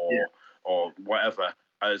II or whatever.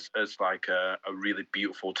 As like a really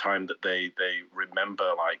beautiful time that they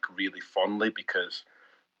remember like really fondly, because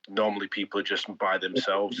normally people are just by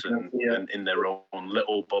themselves and in their own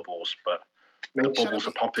little bubbles, but the bubbles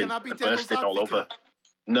are popping and bursting all over.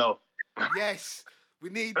 No. Yes,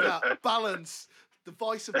 we need that balance, the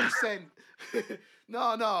voice of dissent. No,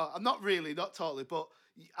 I'm not totally, but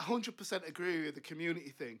 100% agree with the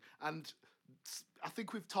community thing. And I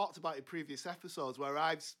think we've talked about it in previous episodes where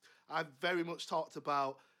I've very much talked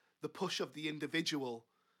about the push of the individual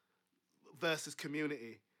versus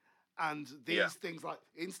community. And these things like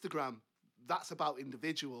Instagram, that's about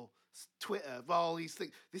individual. Twitter, all these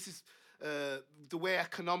things. This is the way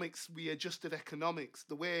we adjusted economics,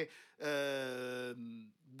 the way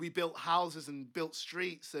we built houses and built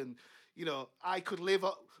streets. And,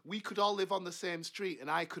 we could all live on the same street and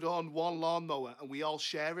I could own one lawnmower and we all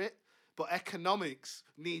share it. But economics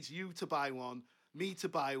needs you to buy one, me to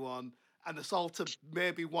buy one, and us all to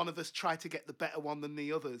maybe one of us try to get the better one than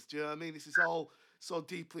the others. Do you know what I mean? This is all so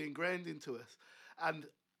deeply ingrained into us. And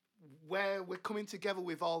where we're coming together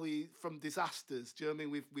with all from disasters, do you know what I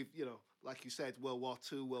mean? We've like you said, World War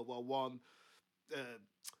II, World War I,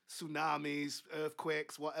 tsunamis,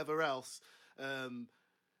 earthquakes, whatever else.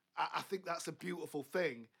 I think that's a beautiful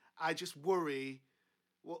thing. I just worry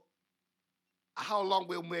how long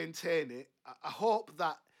we'll maintain it. I hope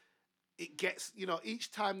that it gets,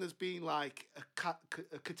 each time there's been like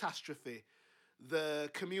a catastrophe, the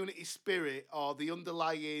community spirit or the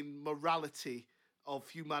underlying morality of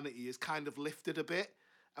humanity is kind of lifted a bit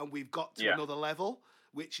and we've got to another level,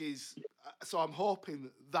 which is, so I'm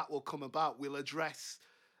hoping that will come about. We'll address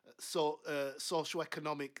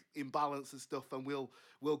socioeconomic imbalance and stuff, and we'll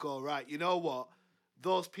go, right, you know what?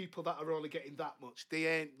 Those people that are only getting that much, they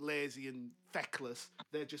ain't lazy and feckless.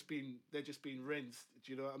 They're just being rinsed.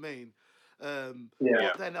 Do you know what I mean?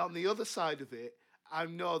 But then on the other side of it, I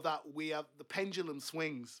know that we have the pendulum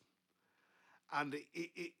swings, and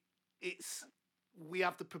we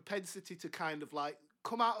have the propensity to kind of like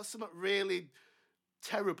come out of something really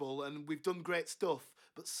terrible, and we've done great stuff,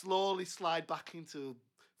 but slowly slide back into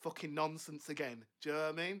fucking nonsense again. Do you know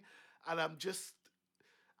what I mean? And I'm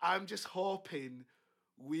just hoping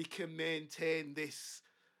we can maintain this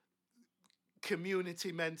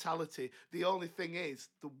community mentality. The only thing is,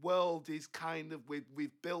 the world is kind of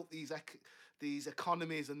we've built these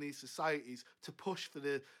economies and these societies to push for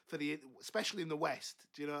the especially in the West.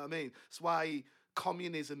 Do you know what I mean? It's why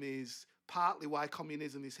communism is partly why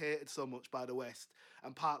communism is hated so much by the West,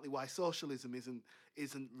 and partly why socialism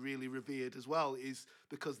isn't really revered as well, is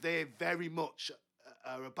because they very much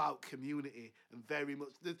are about community and very much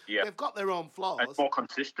they've got their own flaws. It's more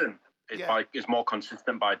consistent. It's more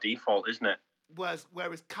consistent by default, isn't it?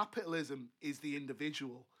 Whereas capitalism is the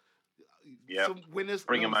individual. Yeah. Some winners,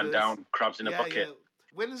 bring losers, a man down, crabs in a bucket. Yeah.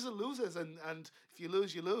 Winners and losers, and if you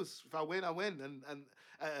lose, you lose. If I win, I win. And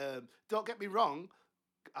don't get me wrong,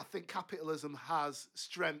 I think capitalism has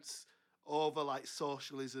strengths over like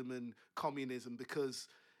socialism and communism because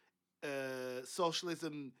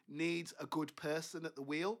socialism needs a good person at the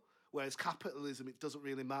wheel, whereas capitalism, it doesn't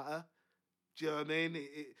really matter. Do you know what I mean?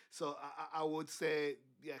 So I would say,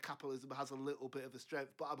 yeah, capitalism has a little bit of a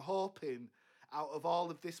strength, but I'm hoping out of all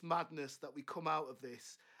of this madness that we come out of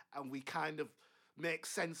this and we kind of make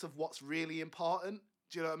sense of what's really important.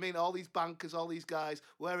 Do you know what I mean? All these bankers, all these guys,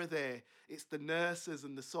 where are they? It's the nurses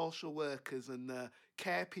and the social workers and the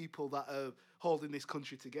care people that are holding this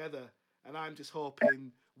country together. And I'm just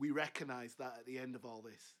hoping we recognise that at the end of all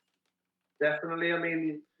this. Definitely. I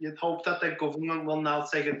mean, you'd hope that the government will now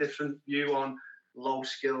take a different view on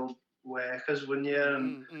low-skilled workers, wouldn't you?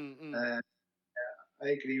 And I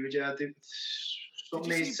agree with you. I think did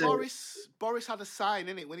you see Boris? Boris had a sign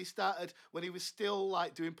in it when he started, when he was still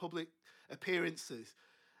like doing public appearances,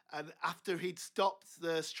 and after he'd stopped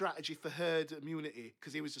the strategy for herd immunity,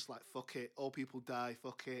 because he was just like, fuck it, all people die,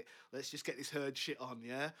 fuck it, let's just get this herd shit on,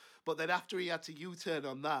 yeah? But then after he had to U-turn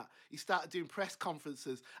on that, he started doing press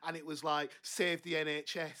conferences, and it was like, save the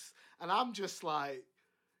NHS. And I'm just like,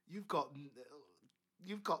 you've got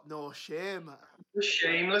no shame. It's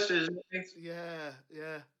shameless, isn't it?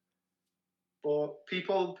 Yeah. But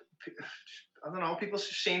people, I don't know, people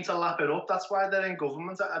seem to lap it up. That's why they're in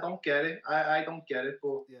government. I don't get it. I don't get it.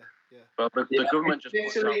 But yeah. Well, the government just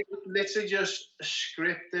literally just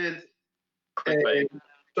scripted. Clickbait.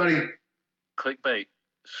 Sorry. Clickbait.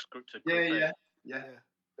 Scripted clickbait.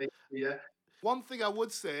 Yeah. One thing I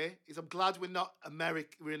would say is I'm glad we're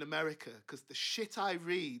in America, because the shit I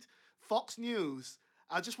read, Fox News,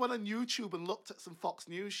 I just went on YouTube and looked at some Fox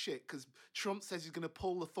News shit because Trump says he's going to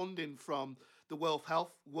pull the funding from the World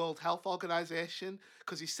Health Organization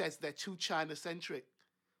because he says they're too China-centric.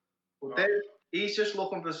 Well, he's just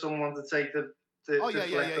looking for someone to take the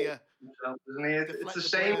yeah. Himself, isn't he? It's the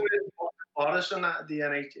same with Boris and the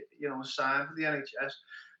NHS, signed for the NHS.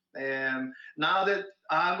 Now that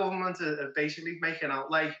our government are basically making out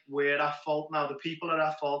like we're at fault now, the people are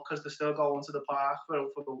at fault because they're still going to the park for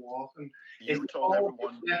the walk, and you told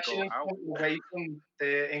everyone to go out away from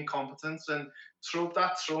their incompetence. And Trump,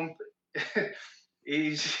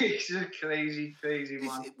 he's a crazy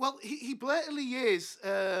man. Well, he blatantly is.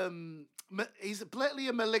 He's blatantly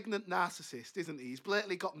a malignant narcissist, isn't he? He's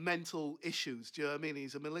blatantly got mental issues. Do you know what I mean?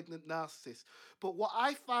 He's a malignant narcissist. But what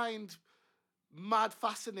I find mad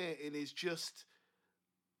fascinating is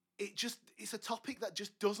it's a topic that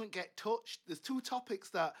just doesn't get touched. There's two topics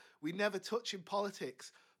that we never touch in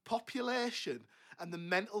politics: population and the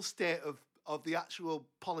mental state of the actual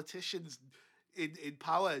politicians in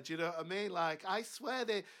power. Do you know what I mean? Like, I swear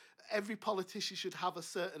every politician should have a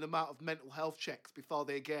certain amount of mental health checks before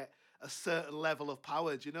they get a certain level of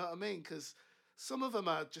power. Do you know what I mean? Because some of them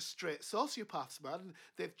are just straight sociopaths, man.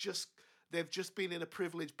 They've just been in a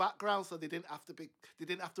privileged background, so they didn't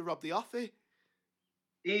have to rob the office.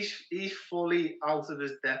 He's fully out of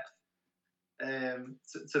his depth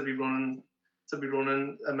to be running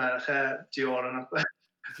America during it.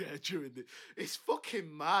 Yeah, it's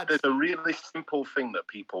fucking mad. There's a really simple thing that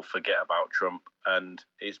people forget about Trump, and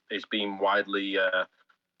it's been widely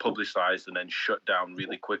publicized and then shut down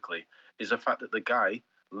really quickly, is the fact that the guy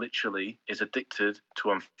literally is addicted to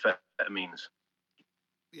amphetamines.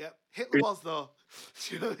 Yeah, Hitler was, though.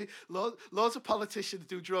 Loads of politicians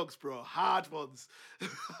do drugs, bro. Hard ones.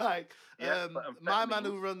 Like, my man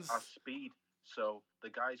who runs... speed. So the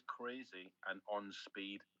guy's crazy and on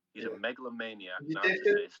speed. He's a megalomaniac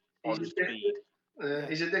narcissist on speed.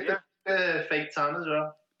 He's addicted to fake tan as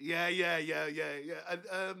well. Yeah.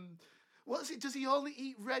 And what is it? Does he only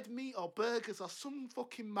eat red meat or burgers or some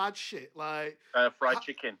fucking mad shit? Like fried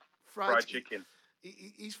chicken. Fried chicken.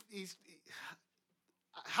 He's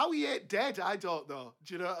how he ate dead, I don't know.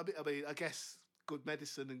 Do you know what I mean? I guess good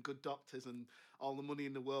medicine and good doctors and all the money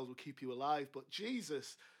in the world will keep you alive. But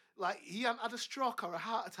Jesus, like, he hadn't had a stroke or a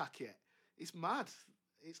heart attack yet. It's mad.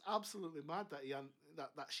 It's absolutely mad that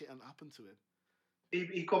that shit hadn't happened to him.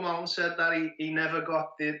 He come out and said that he never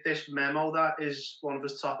got this memo that is one of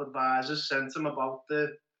his top advisors sent him about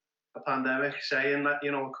the pandemic, saying that,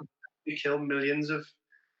 it could kill millions of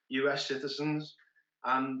US citizens.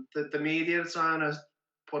 And the media are trying to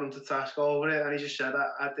put him to task over it, and he just said,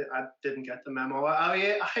 I didn't get the memo.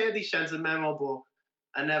 I heard he sent a memo,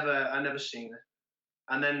 but I never seen it.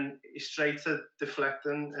 And then he's straight to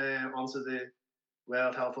deflecting onto the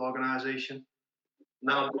World Health Organization.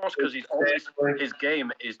 Now, of course, because his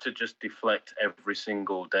game is to just deflect every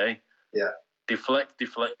single day. Yeah. Deflect.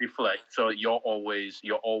 So you're always in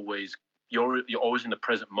the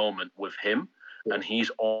present moment with him, and he's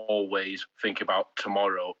always thinking about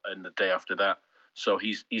tomorrow and the day after that. So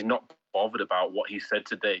he's not bothered about what he said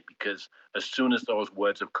today, because as soon as those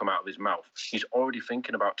words have come out of his mouth, he's already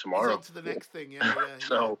thinking about tomorrow. He's on to the next thing, yeah.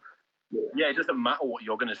 So, yeah, it doesn't matter what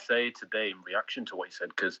you're going to say today in reaction to what he said,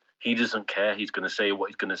 because he doesn't care. He's going to say what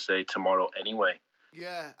he's going to say tomorrow anyway.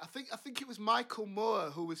 Yeah, I think it was Michael Moore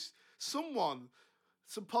who was some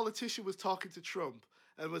politician was talking to Trump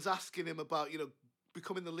and was asking him about,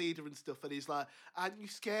 becoming the leader and stuff, and he's like, aren't you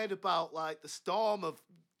scared about like the storm of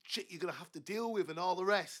shit you're gonna have to deal with and all the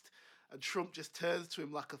rest? And Trump just turns to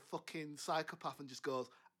him like a fucking psychopath and just goes,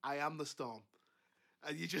 I am the storm.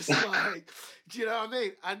 And you're just like, do you know what I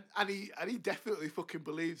mean? And he definitely fucking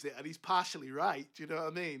believes it, and he's partially right. Do you know what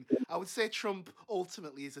I mean? I would say Trump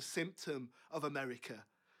ultimately is a symptom of America.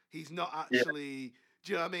 He's not actually. Yeah.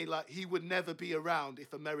 Do you know what I mean? Like, he would never be around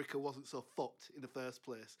if America wasn't so fucked in the first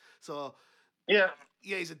place. So yeah,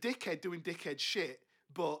 he's a dickhead doing dickhead shit,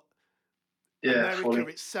 but America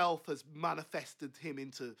itself has manifested him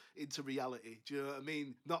into reality. Do you know what I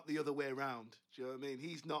mean? Not the other way around. Do you know what I mean?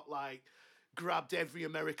 He's not like grabbed every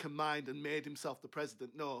American mind and made himself the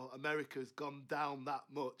president. No, America's gone down that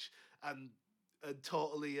much and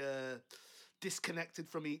totally disconnected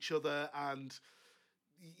from each other. And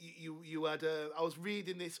you had I was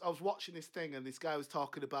reading this, I was watching this thing, and this guy was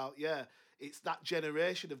talking about, it's that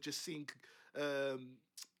generation of just seeing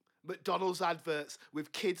McDonald's adverts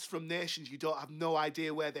with kids from nations you don't have no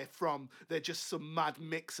idea where they're from. They're just some mad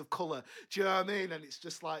mix of colour. Do you know what I mean? And it's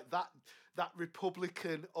just like that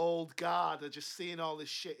Republican old guard are just seeing all this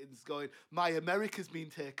shit and going, my America's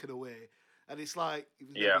been taken away. And it's like, it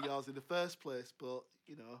was never yours in the first place, but,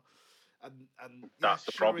 and that's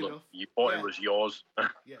the problem. Enough, you thought it was yours.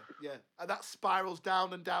 yeah. And that spirals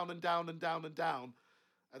down and down and down and down and down.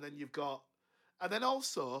 And then you've got... And then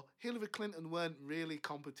also, Hillary Clinton weren't really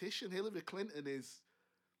competition. Hillary Clinton is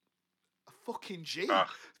a fucking G. Do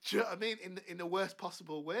you know what I mean? In the worst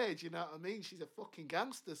possible way. Do you know what I mean? She's a fucking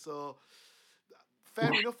gangster. So,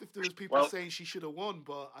 fair enough if there was people saying she should have won,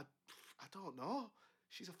 but I don't know.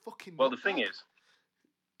 She's a fucking... Well, the thing is,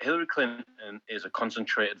 Hillary Clinton is a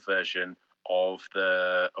concentrated version of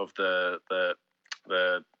the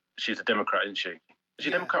she's a Democrat, isn't she? Is she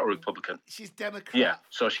Democrat or Republican? She's Democrat. Yeah,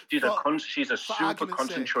 so she's a super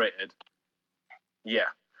concentrated. Yeah,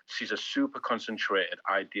 she's a super concentrated,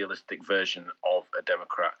 idealistic version of a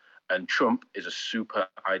Democrat, and Trump is a super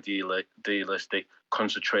idealistic,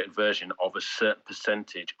 concentrated version of a certain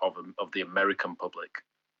percentage of the American public,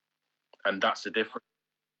 and that's the difference.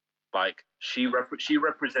 Like she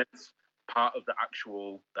represents part of the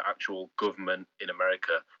actual government in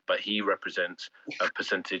America, but he represents a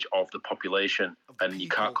percentage of the population, and you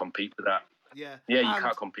can't compete with that. Yeah, you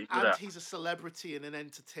can't compete with that. And he's a celebrity and an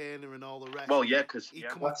entertainer and all the rest. Well, yeah, because he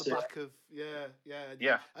come off the back of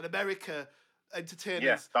And America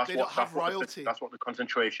entertainers, they don't have royalty. That's what the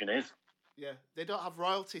concentration is. Yeah, they don't have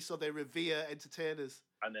royalty, so they revere entertainers.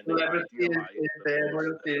 And then royalty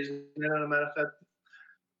is a matter of fact.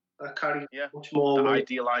 Much more. The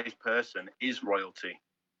idealized person is royalty.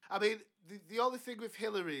 I mean, the only thing with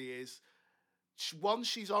Hillary is, one,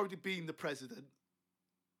 she's already been the president.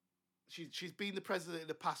 She's been the president in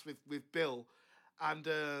the past with Bill, and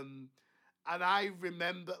I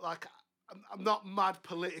remember, like, I'm not mad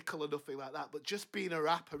political or nothing like that, but just being a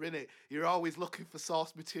rapper, innit, you're always looking for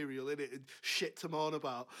source material, innit, and shit to moan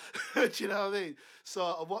about. Do you know what I mean? So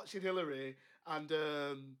I'm watching Hillary,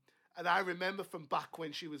 and I remember from back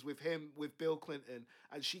when she was with Bill Clinton,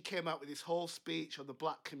 and she came out with this whole speech on the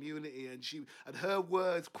black community, and her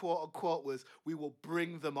words, quote unquote, was, "We will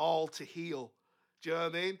bring them all to heel." Do you know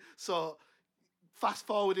what I mean? So fast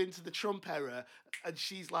forward into the Trump era, and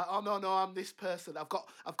she's like, "Oh no, I'm this person. I've got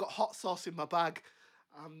hot sauce in my bag."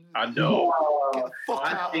 I know. Get the fuck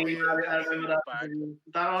out of here. I remember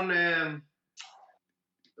that on. It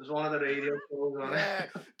was one of the radio shows on it.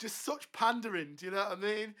 Just such pandering. Do you know what I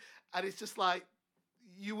mean? And it's just like,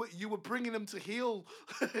 you were bringing them to heel.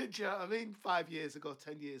 Do you know what I mean? 5 years ago,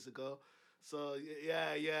 10 years ago. So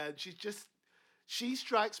yeah. She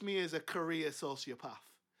strikes me as a career sociopath.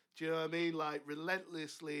 Do you know what I mean? Like,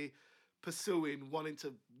 relentlessly pursuing, wanting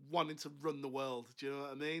to run the world. Do you know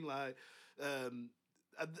what I mean? Like, and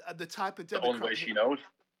the type of Democrat. The only way she knows.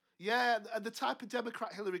 Yeah, and the type of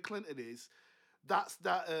Democrat Hillary Clinton is. That's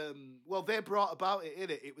that. Well, they brought about it,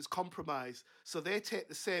 innit? It was compromise. So they take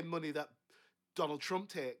the same money that Donald Trump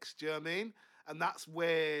takes. Do you know what I mean? And that's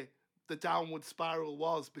where the downward spiral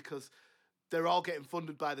was, because they're all getting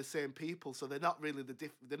funded by the same people. So they're not really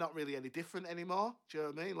any different anymore. Do you know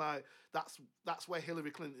what I mean? Like, that's where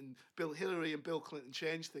Hillary and Bill Clinton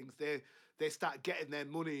changed things. They start getting their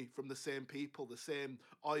money from the same people, the same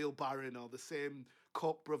oil baron or the same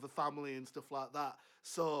Koch brother family and stuff like that.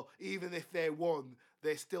 So even if they won,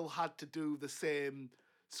 they still had to do the same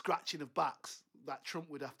scratching of backs that Trump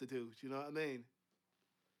would have to do. Do you know what I mean?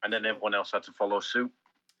 And then everyone else had to follow suit.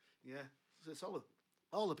 Yeah, so it's all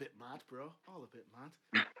a bit mad, bro. All a bit mad.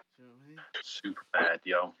 Do you know what I mean? Super bad,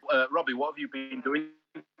 yo. Robbie, what have you been doing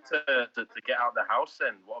to get out of the house?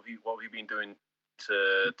 Then what have you been doing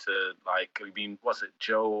to like? Have you been? Was it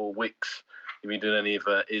Joe Wicks? Have you been doing any of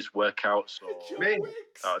his workouts or? Joe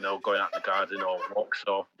Wicks. Oh no, going out in the garden or walks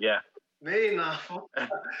or yeah. Me, nah. Joe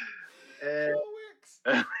Wicks.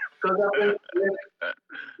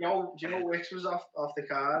 Joe Wicks was off the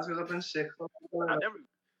cards because I've been sick.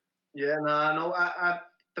 Yeah, nah, no. I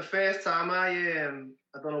the first time I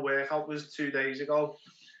done a workout was 2 days ago.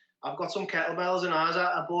 I've got some kettlebells in ours.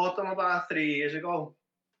 I bought them about 3 years ago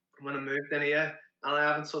when I moved in here, and I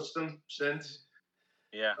haven't touched them since.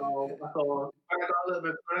 Yeah. So I thought when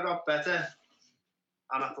I got better,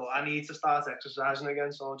 and I thought I need to start exercising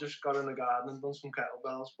again. So I just got in the garden and done some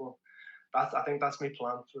kettlebells. But I think that's my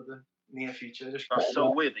plan for the near future. That's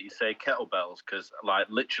so weird that you say kettlebells because, like,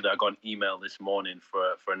 literally, I got an email this morning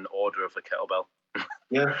for an order of a kettlebell.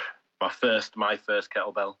 Yeah. my first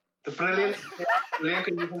kettlebell. The brilliant, because you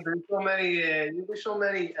can do so many. You do so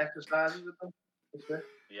many exercises with them.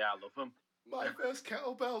 Yeah, I love them. My first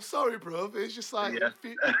kettlebell. Sorry, bro. It's just like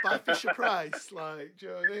by Fisher Price. Like, do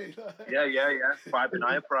you know what I mean? Yeah.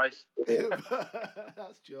 $5 price.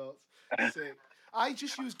 That's jokes. Sick. I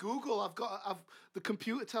just use Google. The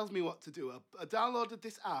computer tells me what to do. I downloaded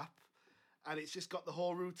this app, and it's just got the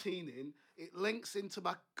whole routine in. It links into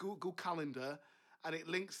my Google Calendar, and it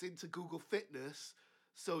links into Google Fitness.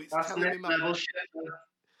 So it's telling me my level shit.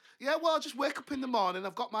 Yeah, well, I just wake up in the morning.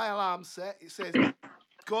 I've got my alarm set. It says,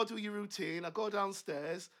 "Go do your routine." I go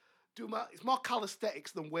downstairs. It's more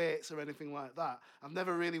calisthenics than weights or anything like that. I've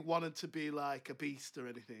never really wanted to be like a beast or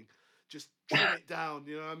anything. Just trim it down.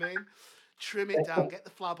 You know what I mean? Trim it down, get the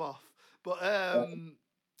flab off.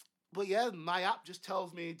 But yeah, my app just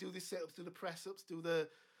tells me do the sit-ups, do the press-ups, do the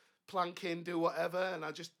planking, do whatever, and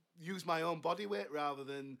I just use my own body weight rather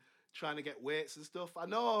than trying to get weights and stuff. I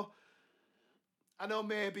know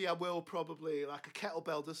maybe I will probably, like a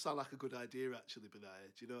kettlebell does sound like a good idea actually, Benaya.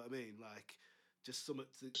 Do you know what I mean? Like, just something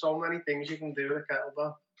to... So many things you can do with a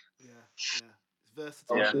kettlebell. Yeah. It's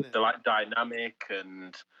versatile, yeah, isn't it? they're like dynamic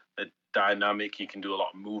and dynamic. You can do a lot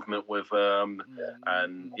of movement with them,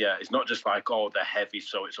 and yeah, it's not just like they're heavy,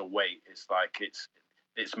 so it's a weight. It's like it's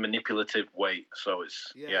manipulative weight, so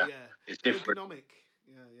it's it's different. Ergonomic.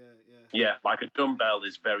 Yeah, like a dumbbell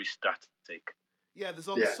is very static. Yeah, there's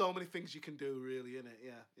only so many things you can do, really, innit?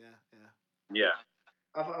 Yeah.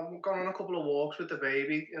 I've gone on a couple of walks with the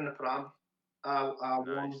baby in the pram.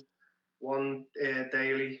 Nice. One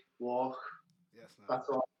daily walk. Yes, nice. That's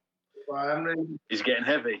all. Really... He's getting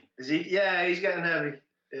heavy. Is he? Yeah, he's getting heavy.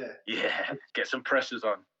 Yeah. Yeah, get some pressures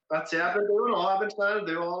on. That's it. I've been trying to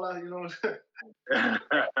do all that, you know.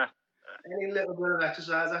 Any little bit of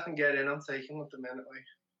exercise I can get in, I'm taking at the minute. Like.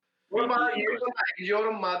 What about you? You're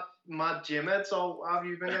a mad gym head, so have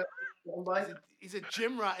you been getting by? He's a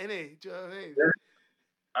gym rat, isn't he? Do you know what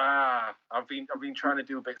I mean? I've been trying to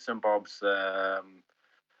do bits and bobs.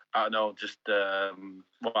 I don't know, just I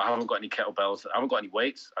haven't got any kettlebells. I haven't got any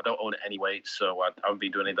weights. I don't own any weights, so I haven't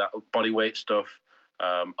been doing any of that body weight stuff.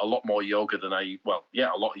 A lot more yoga than a lot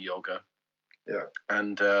of yoga. Yeah.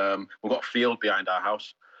 And we've got a field behind our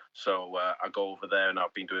house, so I go over there and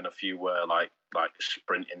I've been doing a few like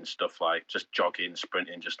sprinting stuff, like just jogging,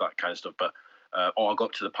 sprinting, just that kind of stuff. But or I go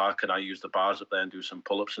up to the park and I use the bars up there and do some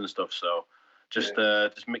pull-ups and stuff. So just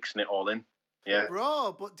mixing it all in. Yeah,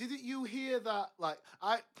 bro. But didn't you hear that? Like,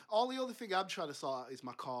 all the other thing I'm trying to sort out is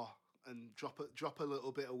my car and drop a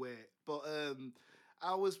little bit of weight. But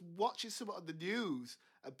I was watching some of the news,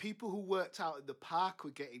 and people who worked out in the park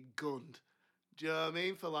were getting gunned. Do you know what I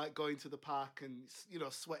mean? For like going to the park and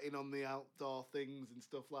sweating on the outdoor things and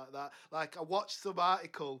stuff like that. Like, I watched some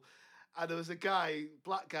article, and there was a guy,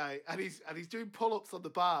 black guy, and he's doing pull-ups on the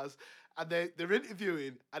bars. And they're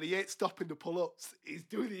interviewing, and he ain't stopping the pull-ups. He's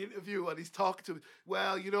doing the interview, and he's talking to him.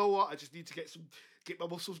 Well, you know what? I just need to get my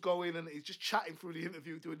muscles going, and he's just chatting through the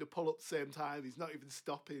interview, doing the pull-ups same time. He's not even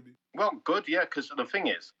stopping. Well, good, yeah. Because the thing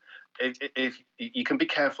is, if you can be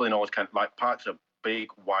careful in all kind of like parks of big,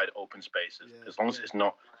 wide open spaces, as long as it's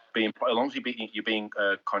not being, as long as you're being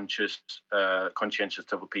conscientious of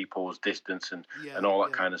other people's distance and all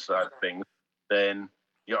that kind of side of things, then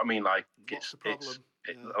you know what I mean. Like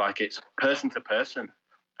it's person to person,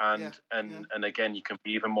 and again, you can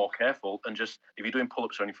be even more careful and just if you're doing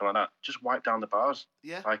pull-ups or anything like that, just wipe down the bars.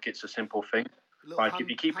 Yeah, like it's a simple thing. Like if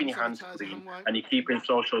you're keeping your hands clean and you're keeping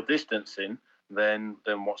social distancing, then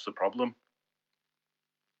what's the problem?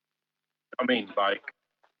 I mean, like,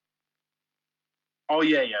 oh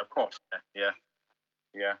yeah, of course, yeah.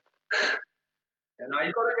 And now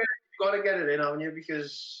you gotta get it in, haven't you?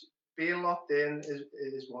 Because being locked in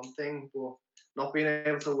is one thing, but not being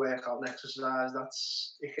able to work out and exercise,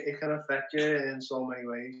 it can affect you in so many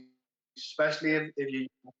ways, especially if you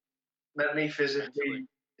mentally, physically.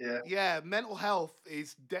 Yeah, mental health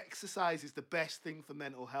exercise is the best thing for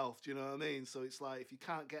mental health. Do you know what I mean? So it's like if you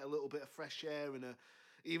can't get a little bit of fresh air and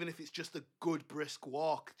even if it's just a good brisk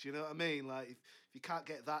walk, do you know what I mean? Like if you can't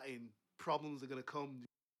get that in, problems are gonna come.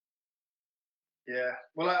 Yeah,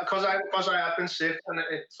 well, because I had been sick and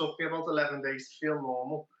it took me about 11 days to feel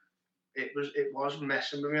normal. It was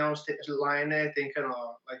messing with me. I was lying there thinking,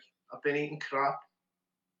 oh, like I've been eating crap,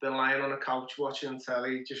 been lying on a couch watching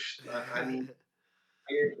telly. I need.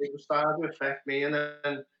 It was starting to affect me, and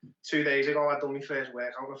then 2 days ago I done my first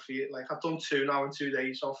workout. I feel like I've done two now in 2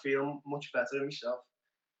 days, so I feel much better in myself.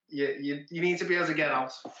 You need to be able to get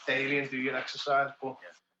out daily and do your exercise, but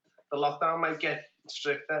the lockdown might get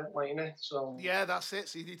stricter, mightn't it? So yeah, that's it.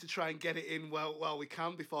 So you need to try and get it in while we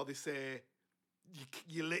can before they say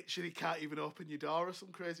you literally can't even open your door or some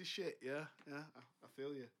crazy shit. Yeah, I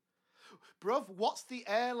feel you. Bruv, what's the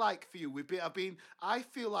air like for you? I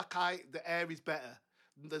feel like the air is better.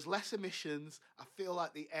 There's less emissions. I feel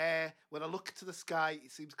like the air, when I look into the sky,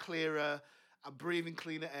 it seems clearer. I'm breathing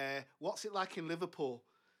cleaner air. What's it like in Liverpool?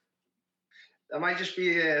 That might just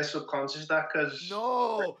be subconscious, that, because...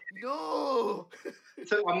 No!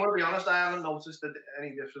 I'm going to be honest, I haven't noticed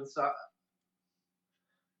any difference.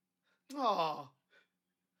 Oh,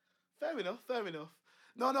 fair enough.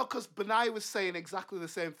 No, because Benai was saying exactly the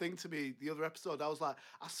same thing to me the other episode. I was like,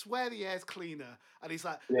 I swear the air's cleaner. And he's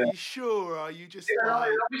like, Are you sure? Or are you just like...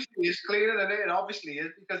 It obviously is cleaner than it obviously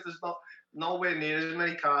is, because there's nowhere near as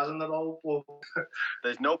many cars on the road. But...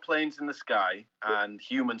 There's no planes in the sky and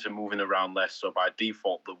humans are moving around less. So by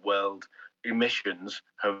default, the world emissions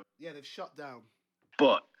have... Yeah, they've shut down.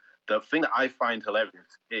 But the thing that I find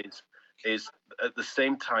hilarious is at the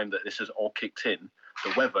same time that this has all kicked in,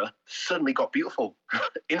 the weather suddenly got beautiful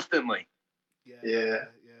instantly. Yeah.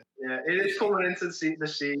 It is coming into the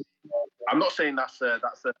sea. I'm not saying that's a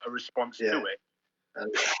response to it.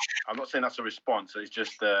 I'm not saying that's a response. It's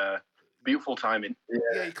just beautiful timing.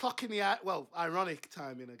 Yeah, you're clocking the ironic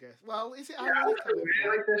timing, I guess. Well, is it ironic?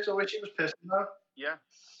 Like this, I wish it was pissing now. Yeah.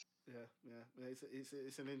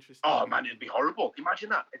 It's an interesting. Oh man, it'd be horrible. Imagine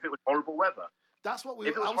that if it was horrible weather. That's what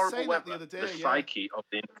I was saying weather, the other day. The psyche of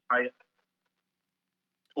the entire.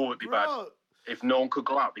 Oh, it'd be bad if no one could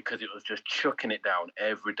go out because it was just chucking it down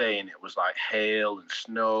every day, and it was like hail and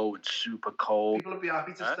snow and super cold. People would be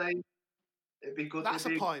happy to stay. It'd be good. That's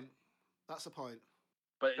a point. But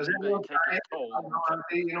it's taking toll.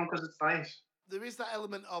 Because it's nice. There is that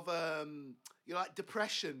element of like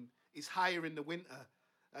depression is higher in the winter,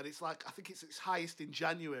 and it's like I think it's its highest in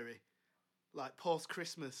January, like post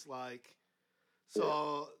Christmas, like.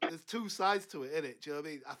 So there's two sides to it, innit? Do you know what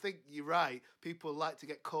I mean? I think you're right. People like to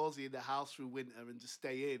get cozy in the house through winter and just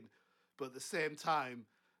stay in. But at the same time,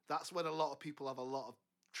 that's when a lot of people have a lot of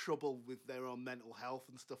trouble with their own mental health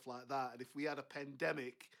and stuff like that. And if we had a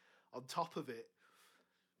pandemic on top of it,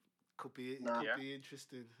 could be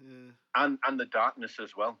interesting. Yeah. And the darkness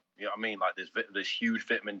as well. You know what I mean? Like there's huge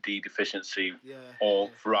vitamin D deficiency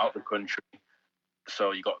all throughout the country.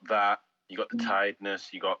 So you got that. You got the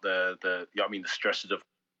tiredness. You got the you know what I mean, the stresses of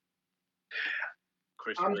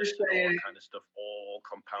Christmas, I'm just saying, all kind of stuff, all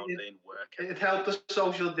compounding work. It helped the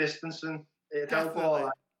social distancing. It helped all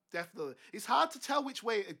that. Definitely. It's hard to tell which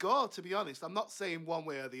way to go, to be honest. I'm not saying one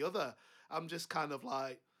way or the other. I'm just kind of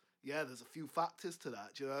like, yeah, there's a few factors to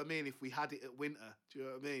that. Do you know what I mean? If we had it at winter, do you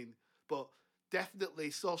know what I mean? But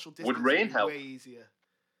definitely social distancing would rain help? Way easier.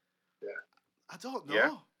 Yeah. I don't know.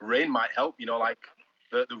 Yeah, rain might help. You know, like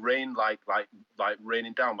the rain, like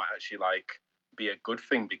raining down might actually like be a good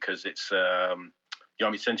thing because it's you know what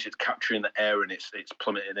I mean, essentially it's capturing the air and it's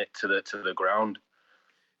plummeting it to the ground.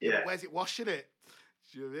 Yeah. But where's it washing it?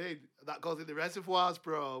 Do you know what I mean? That goes in the reservoirs,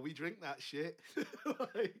 bro. We drink that shit.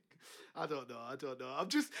 Like, I don't know. I'm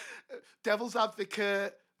just devil's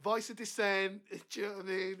advocate, voice of dissent. Do you know what I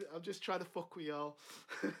mean? I'm just trying to fuck with y'all.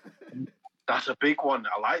 That's a big one.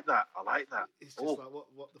 I like that. It's just like,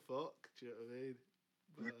 what the fuck? Do you know what I mean?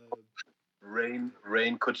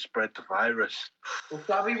 Rain could spread the virus. Well,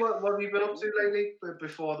 Gabby, what have you been up to lately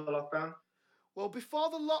before the lockdown? Well, before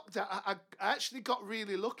the lockdown, I actually got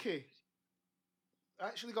really lucky.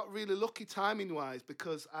 Timing-wise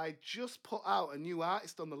because I just put out a new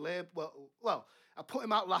artist on the label. Well, I put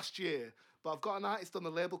him out last year, but I've got an artist on the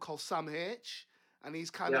label called Sam H, and he's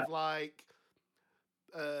kind of like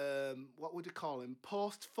what would you call him?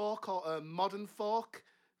 Post folk or modern folk,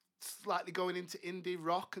 slightly going into indie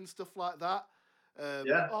rock and stuff like that.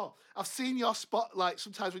 Yeah. Oh, I've seen your spot like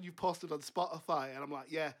sometimes when you posted on Spotify, and I'm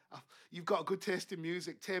like, yeah, you've got a good taste in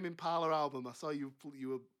music. Tame Impala album. I saw you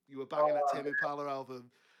were banging that Tame Impala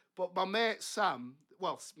album. But my mate Sam,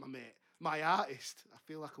 well, my artist. I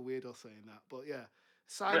feel like a weirdo saying that, but yeah,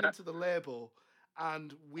 signed into the label,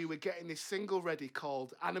 and we were getting this single ready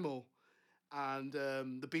called Animal, and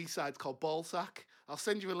the B side's called Ballsack. I'll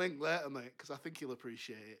send you a link later, mate, because I think you'll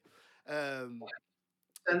appreciate it.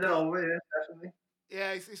 Send it over, yeah, definitely.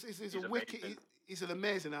 Yeah, he's a wicked. He's an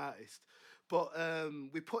amazing artist. But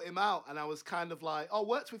we put him out, and I was kind of like, oh,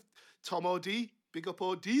 worked with Tom O'D, big up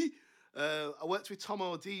O'D. I worked with Tom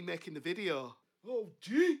O'D making the video.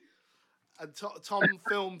 OD. And Tom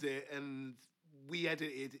filmed it, and we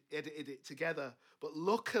edited it together. But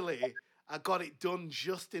luckily, I got it done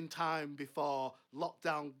just in time before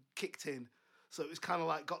lockdown kicked in. So it was kind of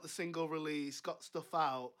like got the single release, got stuff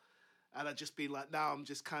out, and I'd just been like, now I'm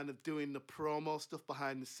just kind of doing the promo stuff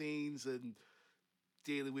behind the scenes and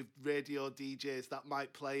dealing with radio DJs that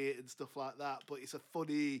might play it and stuff like that. But it's a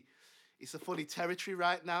funny territory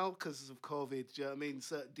right now because of COVID. Do you know what I mean?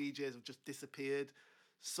 Certain DJs have just disappeared.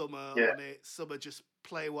 Some are on it. Some are just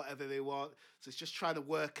play whatever they want. So it's just trying to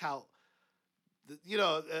work out,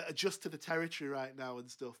 adjust to the territory right now and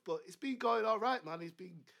stuff. But it's been going all right, man. He's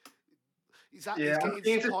getting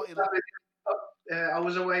supported. I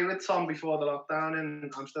was away with Tom before the lockdown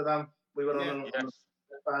in Amsterdam. We were and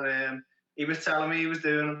he was telling me he was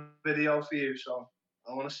doing a video for you, so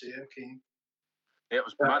I want to see him, keen. It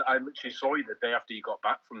was mad. I literally saw you the day after you got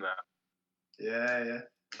back from that. Yeah.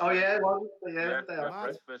 Oh yeah, it was. Yeah,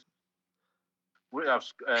 breakfast. We have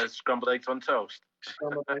scrambled eggs on toast.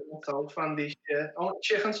 Scrambled eggs on toast, Fandish. Yeah. Oh,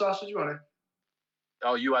 chicken sausage, wasn't it?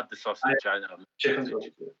 Oh, you had the sausage. I know. Chicken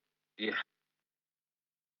sausage. Yeah.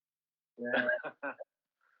 Yeah.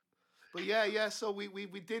 But yeah. So we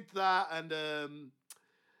did that, and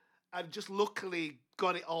just luckily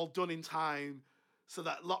got it all done in time, so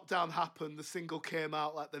that lockdown happened. The single came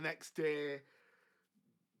out like the next day.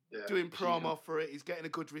 Yeah, doing promo for it, he's getting a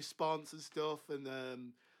good response and stuff, and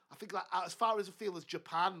I think like as far as I feel as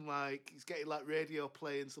Japan, like he's getting like radio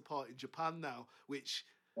play and support in Japan now, which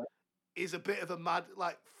is a bit of a mad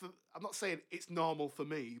like. I'm not saying it's normal for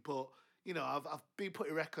me, but I've been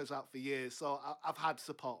putting records out for years, so I've had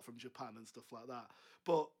support from Japan and stuff like that.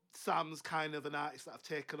 But Sam's kind of an artist that I've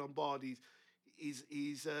taken on board. He's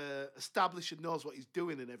established and knows what he's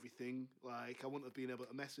doing and everything. Like I wouldn't have been able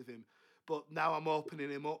to mess with him. But now I'm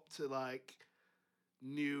opening him up to like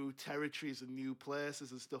new territories and new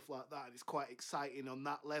places and stuff like that. And it's quite exciting on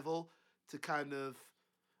that level to kind of,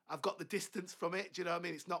 I've got the distance from it. Do you know what I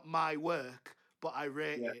mean? It's not my work, but I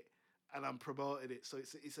rate it and I'm promoting it. So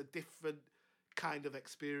it's a different kind of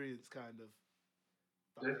experience, kind of.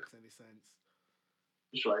 If that makes any sense.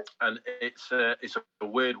 That's right. And it's a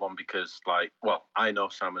weird one because I know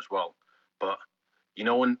Sam as well, but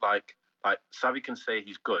when like Savvy can say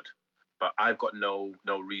he's good, but I've got no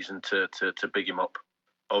reason to big him up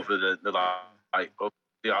over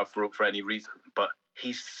for any reason. But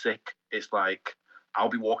he's sick. It's like I'll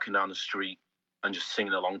be walking down the street and just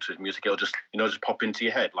singing along to his music. It'll just pop into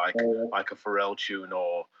your head like a Pharrell tune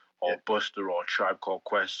or Buster or Tribe Called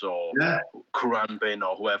Quest or Khruangbin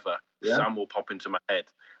or whoever. Yeah. Sam will pop into my head,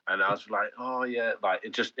 and I was like, oh yeah, like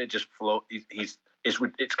it just flow. It's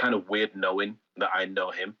kind of weird knowing that I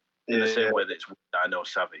know him. In the same way that it's weird that I know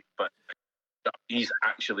Savvy, but he's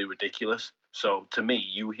actually ridiculous. So to me,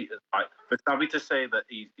 for Savvy to say that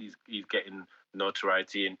he's getting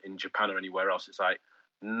notoriety in Japan or anywhere else, it's like,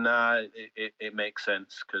 nah, it makes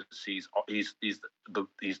sense because he's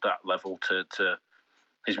that level to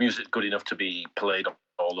his music's good enough to be played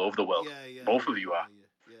all over the world. Both of you are.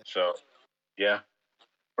 Yeah. So yeah,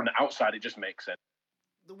 from the outside, it just makes sense.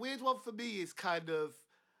 The weird one for me is kind of,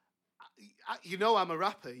 I'm a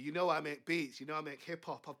rapper. I make beats. I make hip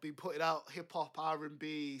hop. I've been putting out hip hop,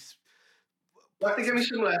 R&B. You have to give me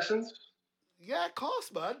some lessons. Yeah, of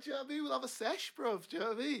course, man. Do you know what I mean? We'll have a sesh, bro. Do you know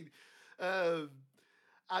what I mean?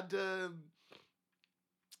 I've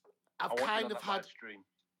kind of had. Stream.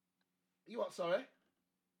 You what? Sorry.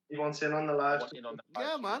 He wants in on the live stream.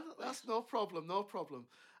 Yeah, man. That's no problem.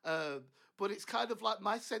 But it's kind of like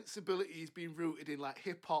my sensibility has been rooted in like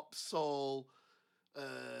hip hop, soul.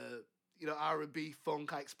 R&B,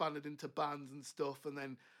 funk. I expanded into bands and stuff, and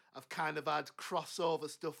then I've kind of had crossover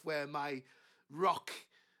stuff where my rock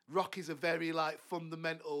is a very like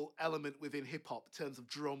fundamental element within hip hop in terms of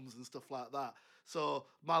drums and stuff like that. So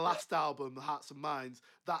my last album, Hearts and Minds,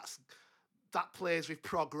 that's that plays with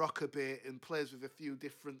prog rock a bit and plays with a few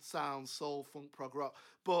different sounds, soul, funk, prog rock.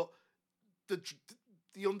 But the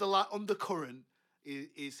undercurrent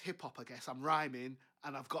is hip hop, I guess. I'm rhyming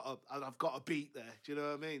and I've got a beat there. Do you know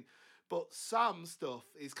what I mean? But Sam's stuff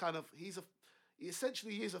is kind of he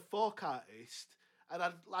essentially is a folk artist, and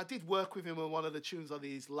I did work with him on one of the tunes on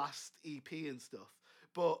his last EP and stuff.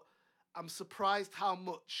 But I'm surprised how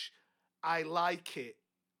much I like it,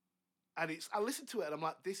 and I listen to it and I'm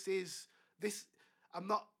like, this. I'm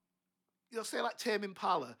not, say like Tame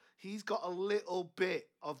Impala, he's got a little bit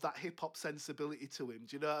of that hip hop sensibility to him.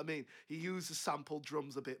 Do you know what I mean? He uses sampled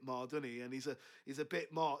drums a bit more, doesn't he? And he's a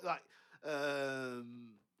bit more like,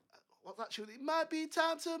 what's that tune? It might be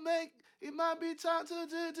time to do.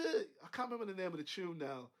 I can't remember the name of the tune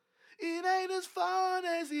now. It ain't as fun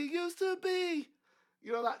as it used to be.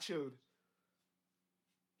 You know that tune?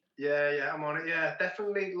 Yeah, I'm on it. Yeah,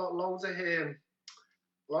 definitely loads of him.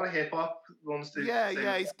 A lot of hip hop runs through. Yeah.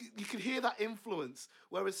 You can hear that influence.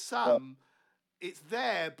 Whereas Sam, it's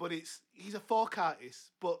there, but he's a folk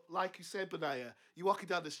artist. But like you said, Benaya, you're walking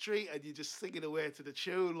down the street and you're just singing away to the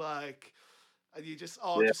tune, like, and you just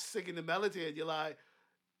just singing the melody, and you're like,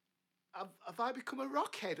 have I become a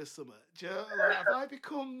rockhead or something? Do you know? Like, have I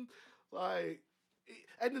become like?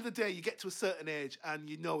 End of the day, you get to a certain age and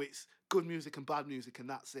you know it's good music and bad music, and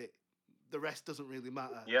that's it. The rest doesn't really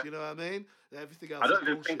matter. Yeah. Do you know what I mean? Everything else. I don't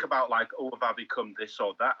even think about like, oh, have I become this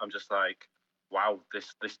or that? I'm just like, wow,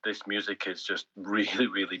 this music is just really,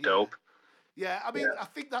 really dope. Yeah, I mean, I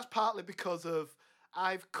think that's partly because of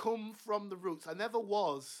I've come from the roots. I never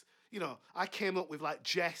was, I came up with like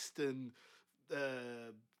Jest and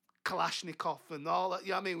Kalashnikov and all that.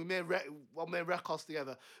 I mean, we made records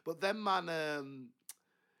together. But then, man, I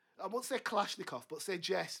won't say Kalashnikov, but say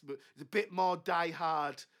Jest, but it's a bit more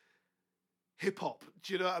die-hard hip hop.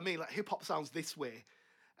 Do you know what I mean? Like hip hop sounds this way,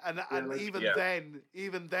 and even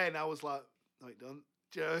then, I was like, no, it don't.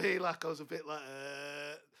 Do you know what I mean? Like I was a bit like,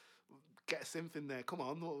 get a synth in there. Come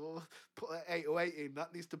on, put an 808 in.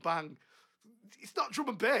 That needs to bang. It's not drum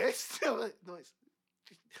and bass. No, it's.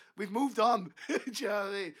 We've moved on. Do you know what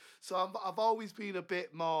I mean? So I've always been a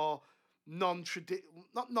bit more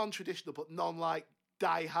not non-traditional, but non-like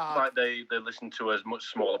die-hard. Like they listen to as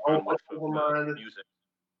much smaller bandwidth of music.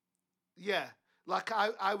 Yeah, like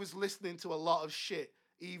I was listening to a lot of shit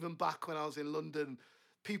even back when I was in London.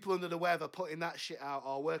 People Under the Weather putting that shit out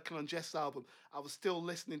or working on Jess's album. I was still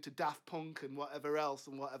listening to Daft Punk and whatever else.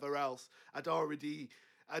 I'd already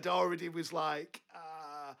was like,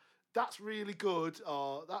 that's really good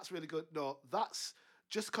or that's really good. No, that's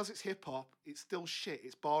just because it's hip hop. It's still shit.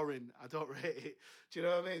 It's boring. I don't rate it. Do you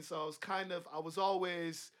know what I mean? So I was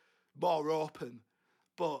always more open.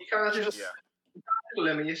 But you can't just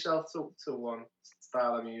limit yourself to one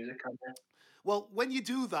style of music, can't you? Well, when you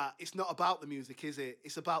do that, it's not about the music, is it?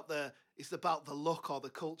 It's about the look or the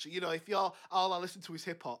culture. If you're all I listen to is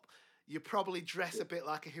hip hop, you probably dress a bit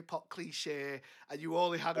like a hip hop cliche, and you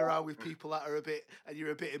only hang around with people that are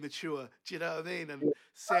you're a bit immature. Do you know what I mean? And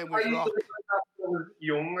same with rock. I was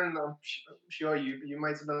young, and I'm sure you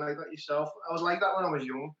might have been like that yourself. I was like that when I was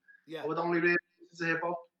young. Yeah. I would only really listen to hip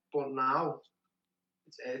hop, but now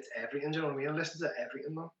it's everything. Do you know what I mean? I listen to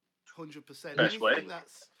everything now. 100%. Best way.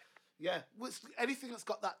 Anything that's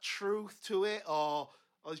got that truth to it, or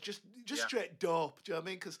just straight dope. Do you know what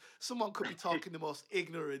I mean? Because someone could be talking the most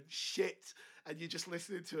ignorant shit, and you're just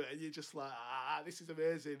listening to it, and you're just like, this is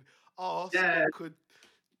amazing. Or someone could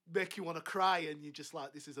make you want to cry, and you're just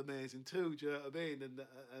like, this is amazing too. Do you know what I mean? And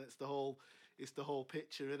it's the whole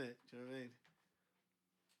picture, isn't it? Do you know what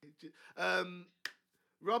I mean?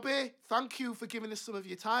 Robbie, thank you for giving us some of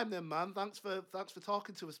your time, then, man. Thanks for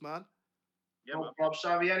talking to us, man. Yeah, no problem,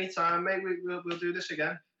 Savvy. Anytime, mate. We'll do this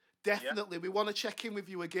again. Definitely, we want to check in with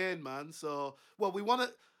you again, man. So, well, we want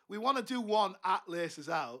to do one at Laces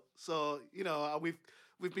Out. So, we've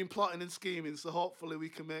been plotting and scheming. So hopefully we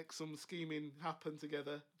can make some scheming happen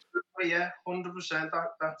together. Yeah, 100%.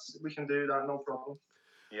 That's we can do that, no problem.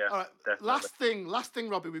 Yeah. All right. Definitely. Last thing,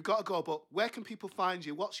 Robbie. We've got to go. But where can people find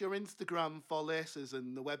you? What's your Instagram for Laces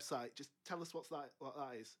and the website? Just tell us what that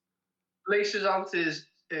is. Laces Out is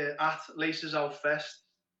at Laces Out Fest.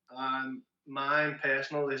 Mine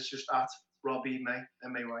personal is just at Robbie May,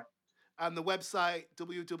 M-A-Y. And the website,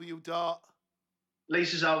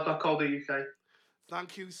 www.lacesout.co.uk.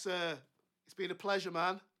 Thank you, sir. It's been a pleasure,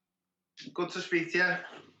 man. Good to speak to you.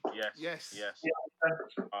 Yes. Yeah.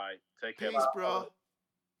 All right. Take care. Peace, bro.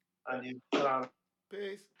 And you.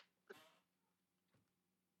 Peace.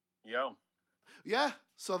 Yo. Yeah,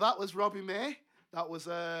 so that was Robbie May. That was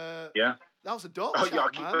that was a dope chat, I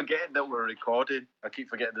keep forgetting that we're recording. I keep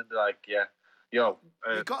forgetting that, Yo,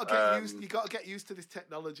 you got to get used. You got to get used to this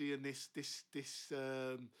technology and this because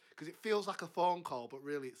it feels like a phone call, but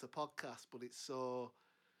really it's a podcast. But it's so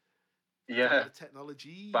yeah,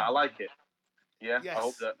 technology. but I like it. Yeah, yes. I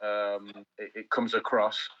hope that it comes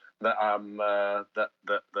across that that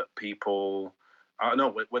people. I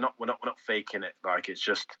know we're not faking it. Like it's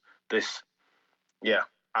just this. Yeah,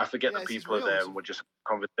 I forget that people are there and we're just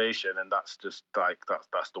conversation, and that's just like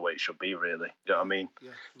that's the way it should be, really. You know what I mean?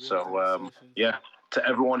 Yeah. So yeah, to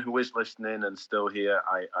everyone who is listening and still here,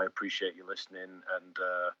 I appreciate you listening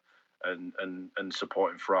and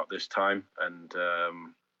supporting throughout this time, and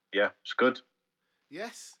yeah, it's good.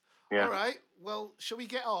 Yes. Yeah. All right. Well, shall we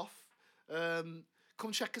get off?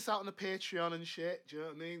 Come check us out on the Patreon and shit. Do you know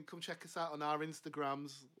what I mean? Come check us out on our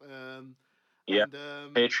Instagrams. Yeah.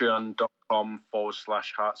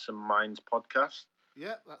 Patreon.com/Hearts and Minds podcast.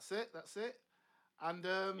 Yeah, that's it. And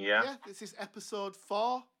yeah, this is episode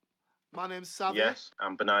 4. My name's Savvy. Yes,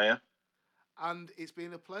 I'm Benaya. And it's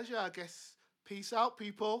been a pleasure, I guess. Peace out,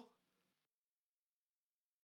 people.